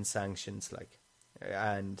them within sanctions,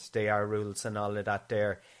 and there are rules and all of that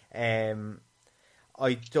there.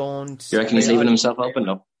 I don't. You reckon he's leaving himself open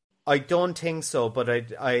though? I don't think so, but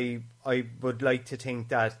I would like to think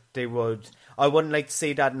that they would. I wouldn't like to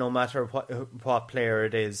see that no matter what player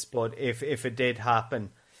it is, but if it did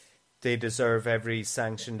happen, they deserve every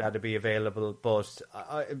sanction that'd be available. But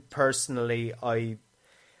personally, I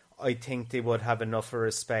think they would have enough of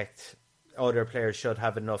respect. Other players should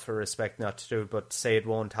have enough of respect not to do it, but say it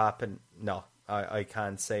won't happen. No, I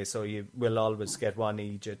can't say so. You will always get one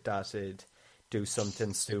Egypt that'd do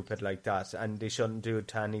something stupid like that, and they shouldn't do it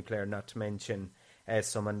to any player, not to mention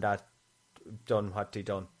someone that done what they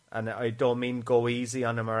done. And I don't mean go easy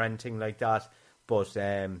on him or anything like that, but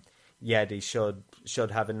they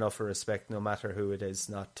should have enough of respect no matter who it is,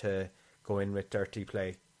 not to go in with dirty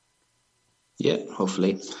play. Yeah,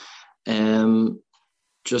 hopefully. He would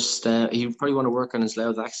probably want to work on his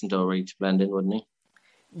Louth accent already to blend in, wouldn't he?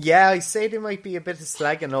 Yeah, I say there might be a bit of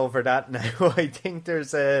slagging over that now. I think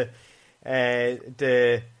there's the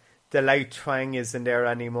Louth twang isn't there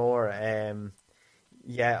anymore.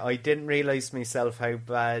 I didn't realise myself how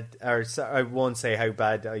bad, or I won't say how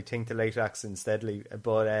bad, I think the Louth accent's deadly,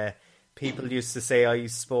 but people used to say I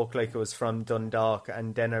spoke like I was from Dundalk,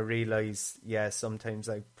 and then I realised, sometimes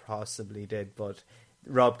I possibly did, but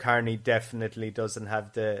Rob Kearney definitely doesn't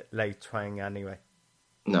have the Louth twang anyway.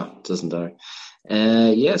 No, it doesn't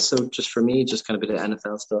either. So just for me, just kind of a bit of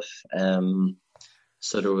NFL stuff.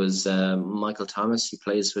 So there was Michael Thomas. He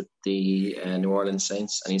plays with the New Orleans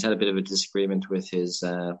Saints, and he's had a bit of a disagreement with his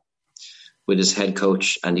head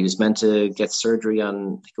coach. And he was meant to get surgery on, I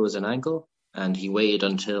think it was an ankle, and he waited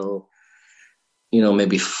until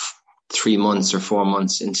maybe 3 months or 4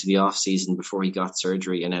 months into the off season before he got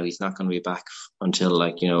surgery, and now he's not going to be back until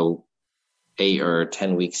 8 or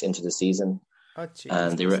 10 weeks into the season. Oh,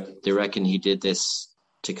 and they reckon he did this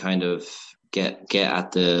to kind of get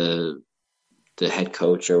at the head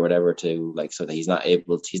coach or whatever, to so that he's not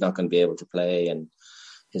going to be able to play, and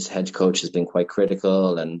his head coach has been quite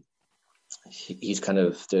critical, and they're kind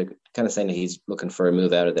of saying that he's looking for a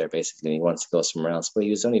move out of there, basically. He wants to go somewhere else, but he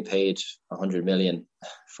was only paid $100 million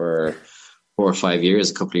for 4 or 5 years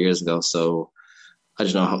a couple of years ago, so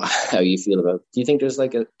I don't know how you feel about it. Do you think there's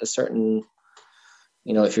like a certain,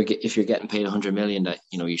 if you're getting paid 100 million, that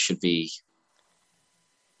you should be,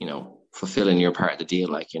 fulfilling your part of the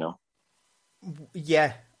deal,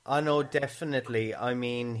 Yeah, I know, definitely. I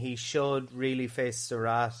mean, he should really face the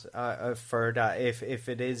rat for that. If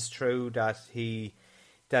it is true that he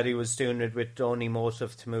was doing it with only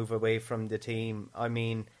motive to move away from the team. I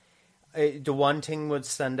mean, the one thing would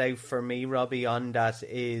stand out for me, Robbie, on that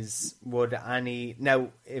is now,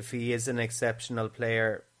 if he is an exceptional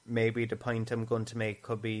player, maybe the point I'm going to make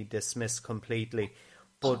could be dismissed completely.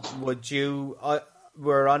 But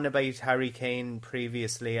we're on about Harry Kane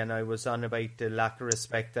previously, and I was on about the lack of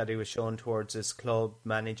respect that he was shown towards his club,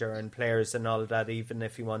 manager and players and all that, even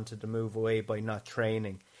if he wanted to move away by not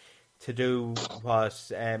training. To do what's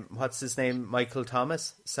his name? Michael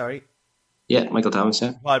Thomas? Sorry? Yeah, Michael Thomas,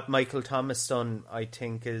 yeah. What Michael Thomas done, I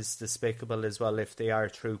think, is despicable as well if they are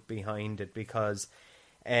truth behind it, because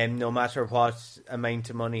no matter what amount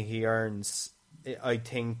of money he earns, I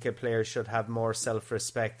think a player should have more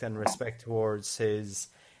self-respect and respect towards his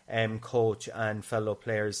coach and fellow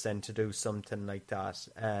players than to do something like that.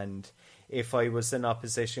 And if I was an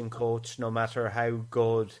opposition coach, no matter how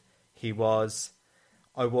good he was,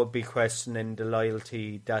 I would be questioning the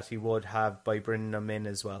loyalty that he would have by bringing him in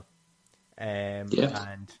as well. And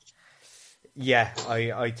yeah,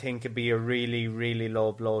 I think it'd be a really, really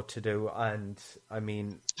low blow to do. And I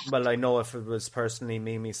mean, well, I know if it was personally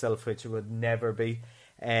me myself, which it would never be,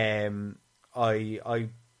 I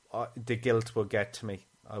the guilt will get to me.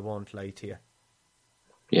 I won't lie to you.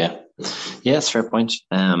 Yeah, that's a fair point.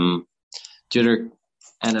 The other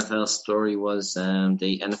NFL story was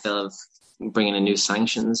the NFL bringing in new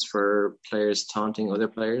sanctions for players taunting other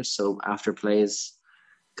players. So after plays,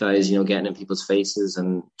 guys, getting in people's faces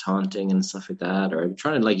and taunting and stuff like that, or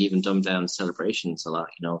trying to like even dumb down celebrations a lot,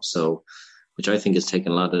 so which I think is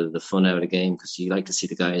taking a lot of the fun out of the game, because you like to see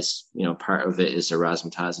the guys, part of it is the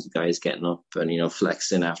razzmatazz of the guys getting up and,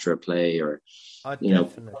 flexing after a play, or,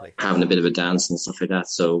 definitely having a bit of a dance and stuff like that.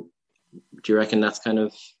 So do you reckon that's kind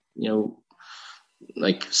of,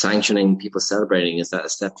 like sanctioning people celebrating? Is that a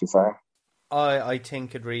step too far? I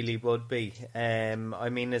think it really would be. I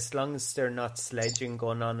mean, as long as they're not sledging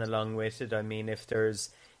going on along with it. I mean, if there's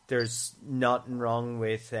nothing wrong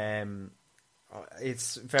with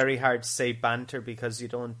it's very hard to say banter, because you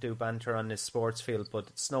don't do banter on the sports field, but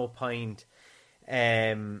it's no point.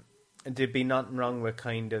 There'd be nothing wrong with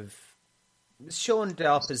kind of showing the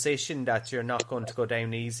opposition that you're not going to go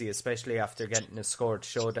down easy, especially after getting a score, to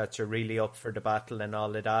show that you're really up for the battle and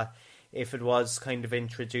all of that. If it was kind of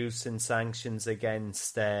introducing sanctions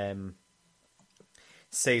against,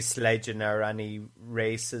 say, sledging or any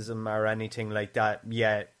racism or anything like that,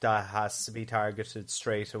 yeah, that has to be targeted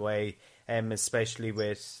straight away, especially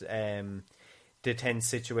with the tense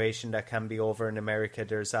situation that can be over in America.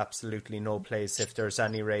 There's absolutely no place if there's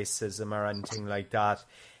any racism or anything like that.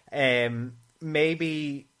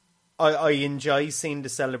 Maybe I enjoy seeing the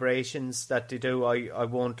celebrations that they do. I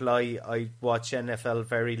won't lie, I watch NFL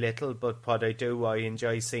very little, but what I do, I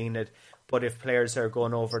enjoy seeing it. But if players are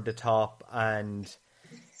going over the top and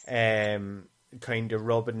kind of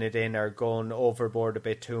rubbing it in or going overboard a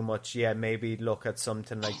bit too much, yeah, maybe look at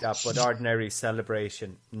something like that. But ordinary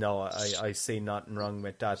celebration, no, I see nothing wrong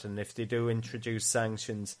with that. And if they do introduce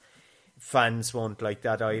sanctions, fans won't like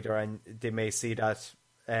that either, and they may see that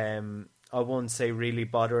I won't say really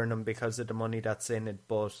bothering them because of the money that's in it,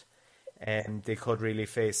 but they could really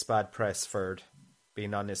face bad press for it,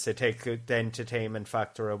 being honest. They take the entertainment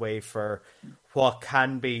factor away for what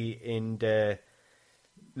can be, in the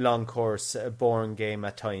long course, a boring game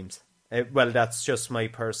at times. Well, that's just my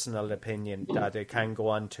personal opinion, that it can go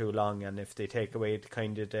on too long, and if they take away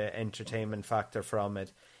the entertainment factor from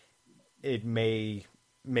it, it may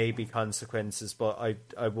be consequences, but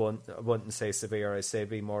I wouldn't say severe. I say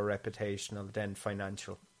be more reputational than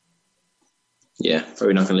financial. Yeah,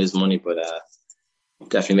 probably not going to lose money, but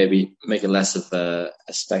definitely maybe make it less of a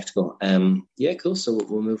spectacle. Yeah, cool. So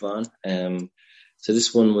we'll move on. So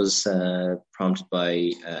this one was prompted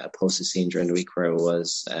by a post I seen during the week where it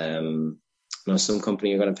was, some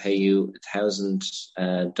company are going to pay you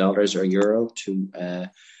 $1,000 or euro to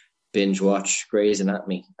binge watch Grey's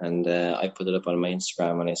Anatomy, and I put it up on my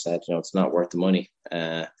Instagram and I said, it's not worth the money.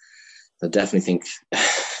 I definitely think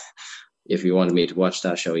if you wanted me to watch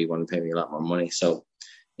that show, you want to pay me a lot more money. So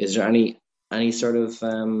is there any sort of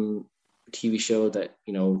TV show that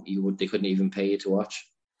they couldn't even pay you to watch?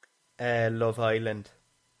 Love Island,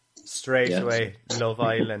 straight away. Love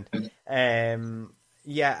Island.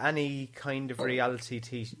 Yeah, any kind of reality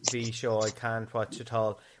TV show I can't watch at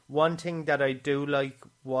all. one thing that I do like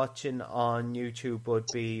watching on YouTube would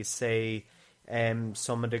be, say,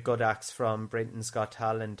 some of the good acts from Britain's Got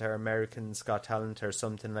Talent or American's Got Talent or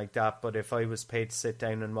something like that. But if I was paid to sit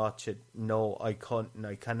down and watch it, no, I couldn't.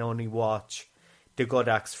 I can only watch the good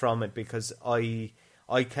acts from it because I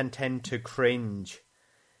can tend to cringe,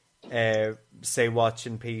 say,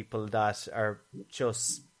 watching people that are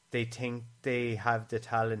just, they think they have the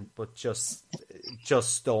talent but just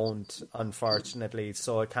don't, unfortunately.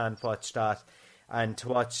 So I can't watch that. And to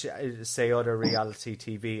watch, say, other reality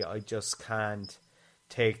TV, I just can't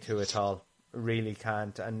take to it all. Really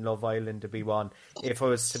can't. And Love Island to be one. If I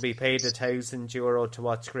was to be paid €1,000 to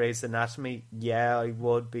watch Grey's Anatomy, yeah, I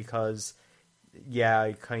would, because, yeah,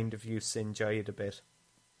 I kind of used to enjoy it a bit.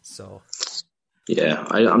 So, yeah,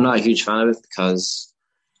 I'm not a huge fan of it because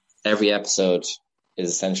every episode is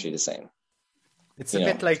essentially the same. It's a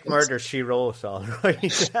bit like Murder, She Wrote, all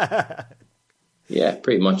right. Yeah,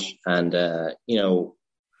 pretty much. And,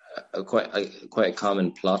 quite a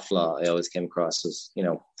common plot flaw I always came across is,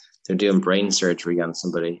 they're doing brain surgery on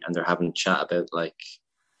somebody and they're having a chat about like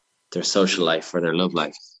their social life or their love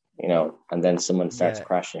life, and then someone starts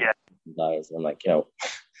crashing and dies. And I'm like,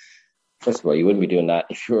 first of all, you wouldn't be doing that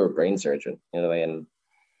if you were a brain surgeon, way. And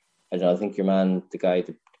I don't know, I think your man,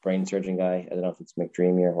 the brain surgeon guy, I don't know if it's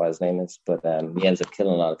McDreamy or what his name is, but he ends up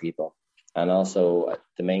killing a lot of people. And also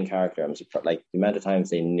the main character, I'm surprised, like the amount of times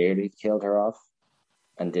they nearly killed her off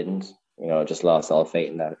and didn't, just lost all faith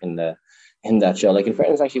in that show. Like in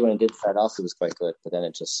fairness, actually, when it did start off, it was quite good, but then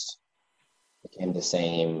it just became the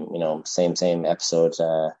same, same episode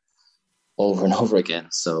over and over again.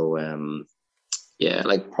 So yeah,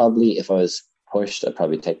 like probably if I was pushed, I'd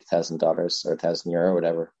probably take $1,000 or €1,000 or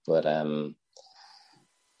whatever. But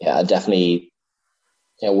yeah, I definitely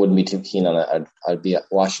wouldn't be too keen on it. I'd be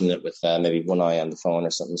watching it with maybe one eye on the phone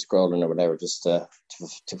or something, scrolling or whatever, just to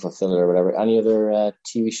fulfill it or whatever. Any other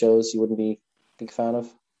TV shows you wouldn't be a big fan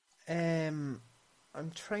of? I'm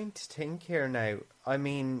trying to think here now. I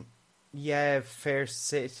mean, yeah, Fair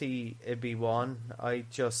City it'd be one. I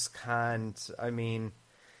just can't. I mean,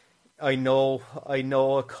 I know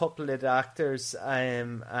a couple of the actors,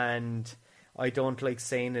 and I don't like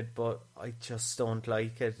saying it, but I just don't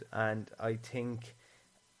like it, and I think.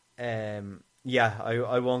 I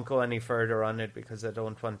won't go any further on it because I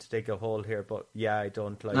don't want to dig a hole here, but yeah, I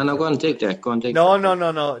don't like it. No, go on, dig that. Go on, dig No,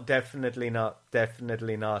 that. no, definitely not.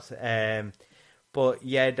 But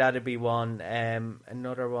yeah, that'd be one.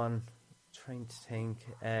 Another one, trying to think.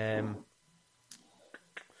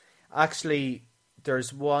 Actually,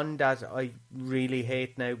 there's one that I really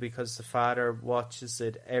hate now because the father watches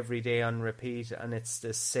it every day on repeat and it's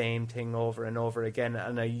the same thing over and over again,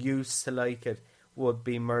 and I used to like it, would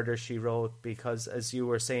be Murder, She Wrote, because as you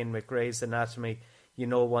were saying with Grey's Anatomy,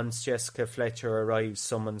 once Jessica Fletcher arrives,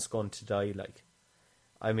 someone's going to die. Like,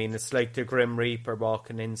 I mean, it's like the Grim Reaper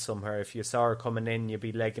walking in somewhere. If you saw her coming in, you'd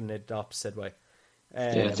be legging it the opposite way.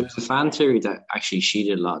 Yeah, there was a fan theory that actually she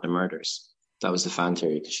did a lot of the murders. That was the fan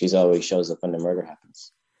theory, because she's always shows up when the murder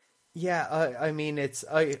happens. Yeah, I mean, it's...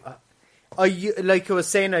 like I was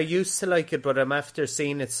saying, I used to like it, but I'm after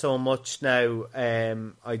seeing it so much now,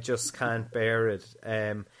 I just can't bear it.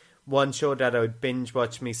 One show that I would binge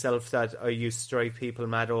watch myself that I used to drive people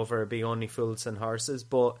mad over would be Only Fools and Horses,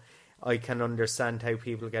 but I can understand how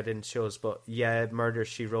people get into shows. But yeah, Murder,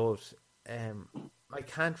 She Wrote. I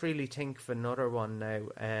can't really think of another one now.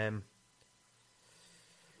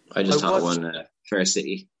 I just thought one, Fair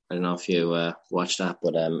City. I don't know if you watched that,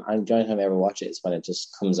 but the only time I ever watch it is when it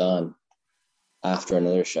just comes on after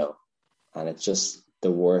another show, and it's just the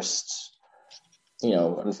worst. I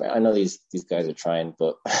know these guys are trying,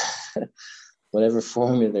 but whatever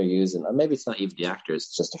formula they're using, or maybe it's not even the actors,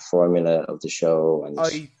 it's just a formula of the show and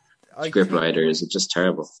script writers. It's just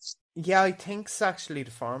terrible. Yeah, I think it's actually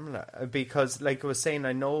the formula, because like I was saying,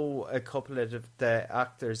 I know a couple of the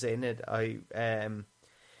actors in it.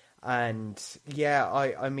 And yeah,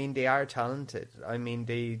 I mean, they are talented. I mean,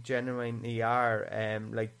 they genuinely are.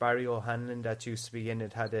 Like Barry O'Hanlon that used to be in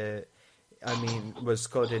it was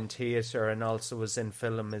good in theatre and also was in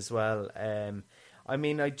film as well. I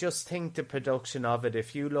mean, I just think the production of it,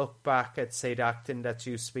 if you look back at, say, the acting that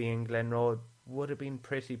used to be in Glen Road, would have been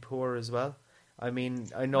pretty poor as well. I mean,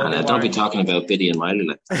 I know... don't be talking about Biddy and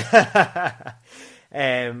Miley.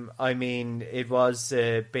 I mean, it was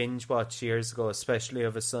a binge watch years ago, especially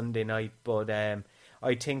of a Sunday night, but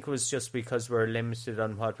I think it was just because we're limited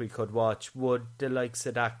on what we could watch. Would the likes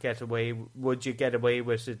of that get away? Would you get away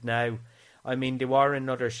with it now? I mean, there were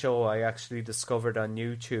another show I actually discovered on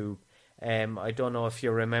YouTube. I don't know if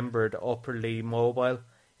you remembered Upperly Mobile.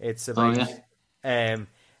 It's about...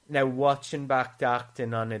 Now, watching back the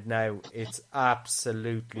acting on it now, it's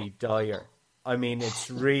absolutely dire. I mean,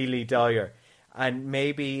 it's really dire. And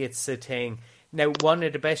maybe it's a thing. Now, one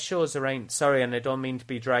of the best shows around, sorry, and I don't mean to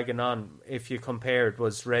be dragging on, if you compared,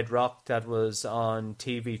 was Red Rock, that was on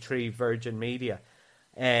TV3 Virgin Media.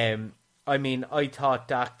 I mean, I thought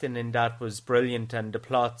the acting in that was brilliant, and the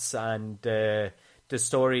plots and the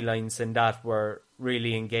storylines in that were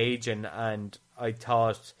really engaging, and I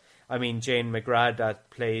thought... I mean, Jane McGrath, that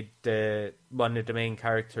played one of the main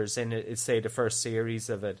characters in it, say the first series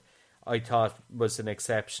of it, I thought was an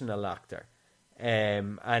exceptional actor.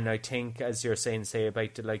 And I think, as you're saying, say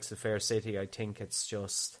about the likes of Fair City, I think it's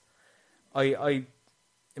just, I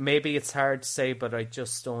maybe it's hard to say, but I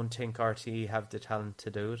just don't think RTE have the talent to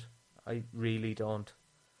do it. I really don't.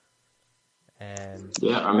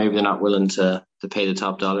 Yeah, or maybe they're not willing to pay the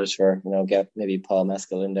top dollars for, get maybe Paul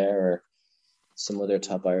Mescal in there or some other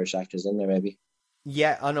top Irish actors in there, maybe.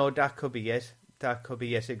 Yeah, I know, that could be it. That could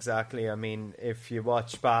be it, exactly. I mean, if you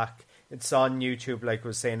watch back, it's on YouTube, like I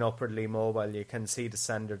was saying, Upwardly Mobile, you can see the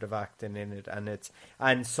standard of acting in it,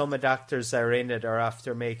 and some of the actors that are in it are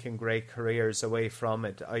after making great careers away from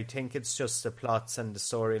it. I think it's just the plots and the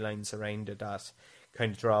storylines around it that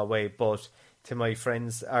kind of draw away. But to my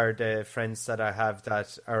friends, or the friends that I have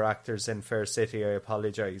that are actors in Fair City, I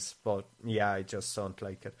apologise, but yeah, I just don't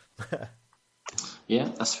like it. Yeah,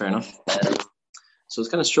 that's fair enough. So it's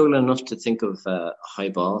kind of struggling enough to think of high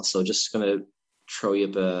ball. So just going to throw you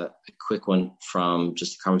up a quick one from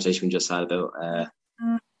just the conversation we just had about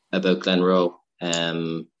Glenroe.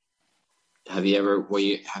 Have you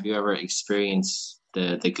ever experienced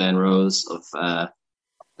the Glenrose of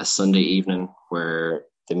a Sunday evening where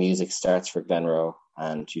the music starts for Glenroe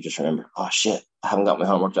and you just remember, oh shit, I haven't got my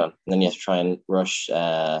homework done, and then you have to try and rush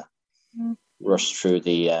through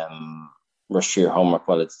your homework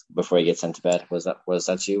before you get sent to bed? Was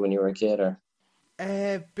that you when you were a kid, or?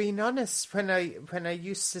 Being honest, when I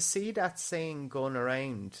used to see that saying going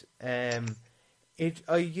around, I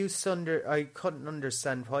couldn't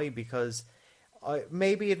understand why, because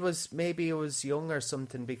maybe it was young or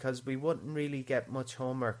something, because we wouldn't really get much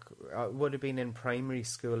homework. It would have been in primary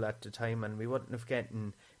school at the time, and we wouldn't have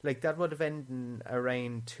gotten, like, that would have ended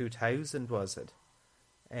around 2000, was it?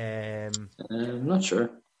 I'm not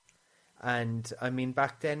sure. And I mean,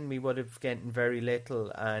 back then we would have gotten very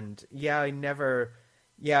little, and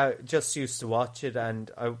just used to watch it,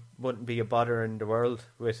 and I wouldn't be a bother in the world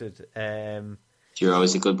with it. You're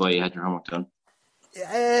always a good boy. You had your homework done.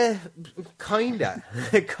 Kinda.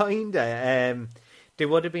 There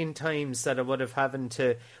would have been times that I would have having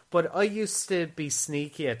to, but I used to be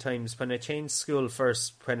sneaky at times when I changed school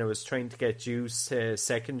first. When I was trying to get used to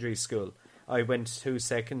secondary school, I went to 2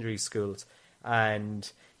 secondary schools,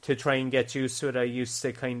 and to try and get used to it, I used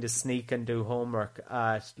to kind of sneak and do homework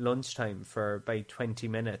at lunchtime for about 20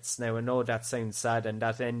 minutes. Now, I know that sounds sad, and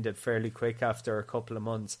that ended fairly quick after a couple of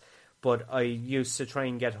months, but I used to try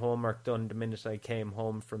and get homework done the minute I came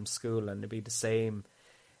home from school, and it'd be the same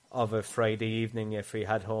of a Friday evening if we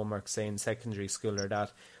had homework, say, in secondary school or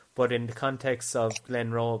that. But in the context of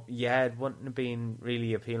Glenroe, yeah, it wouldn't have been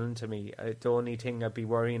really appealing to me. The only thing I'd be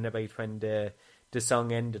worrying about when the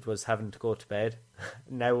song ended was having to go to bed.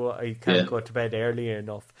 Now I can't go to bed early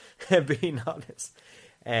enough, being honest.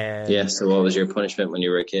 So what was your punishment when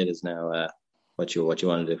you were a kid is now what you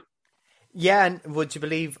want to do? Yeah, and would you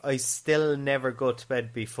believe I still never go to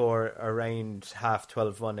bed before around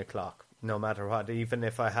 12:30, 1 o'clock, no matter what, even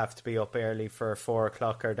if I have to be up early for 4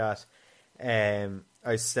 o'clock or that.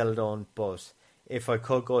 I still don't, but if I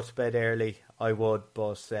could go to bed early, I would.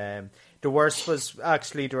 But the worst was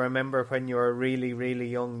actually to remember when you were really, really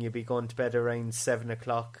young, you'd be going to bed around 7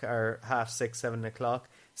 o'clock or 6:30, 7 o'clock,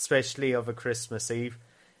 especially of a Christmas Eve.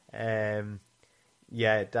 That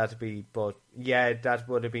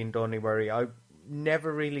would have been the only worry. I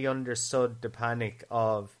never really understood the panic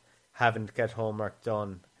of having to get homework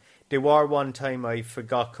done. There were one time I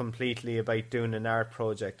forgot completely about doing an art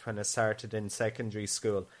project when I started in secondary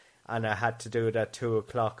school, and I had to do it at 2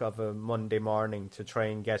 o'clock of a Monday morning to try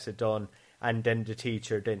and get it done, and then the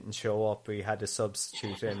teacher didn't show up. We had a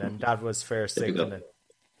substitute in, and that was fair sickening.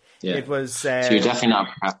 Yeah. It was... so you're definitely not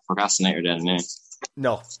a procrastinator then,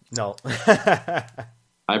 no? No.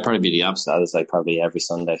 I'd probably be the opposite. I was like probably every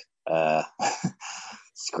Sunday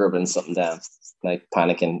scribbling something down, like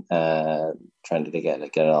panicking, trying to get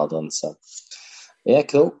it all done. So yeah,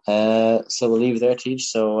 cool. So we'll leave it there, Teach.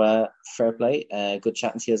 So fair play. Good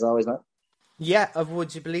chatting to you as always, man. Yeah,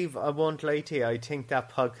 would you believe, I won't lie to you, I think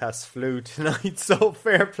that podcast flew tonight. So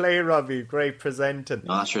fair play, Robbie. Great presenting.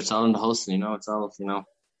 Oh, sure, it's all in the hosting, it's all, picking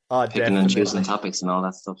definitely. and choosing topics and all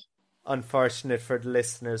that stuff. unfortunate for the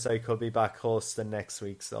listeners, I could be back hosting next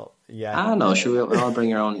week. So yeah. Ah, no, sure, we'll all bring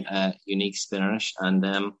your own unique spin on it.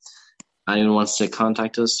 And anyone wants to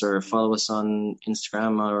contact us or follow us on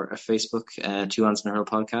Instagram or Facebook, Two Hands and a Hurl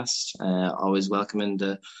podcast, always welcoming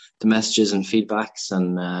the messages and feedbacks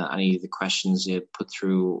and any of the questions we put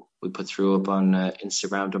through up on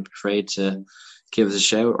Instagram. Don't be afraid to give us a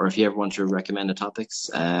shout, or if you ever want to recommend the topics,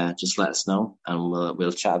 just let us know, and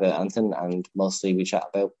we'll chat about anything. And mostly we chat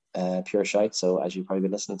about pure shite, so as you've probably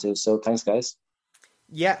been listening to. So thanks, guys.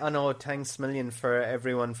 Yeah, I know. Thanks a million for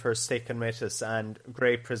everyone for sticking with us, and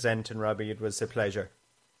great presenting, Robbie. It was a pleasure.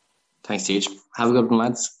 Thanks, Teach. Have a good one,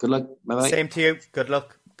 lads. Good luck. Bye bye. Same to you. Good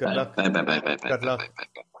luck. Good luck. Bye bye bye bye bye. Good luck. Bye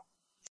bye.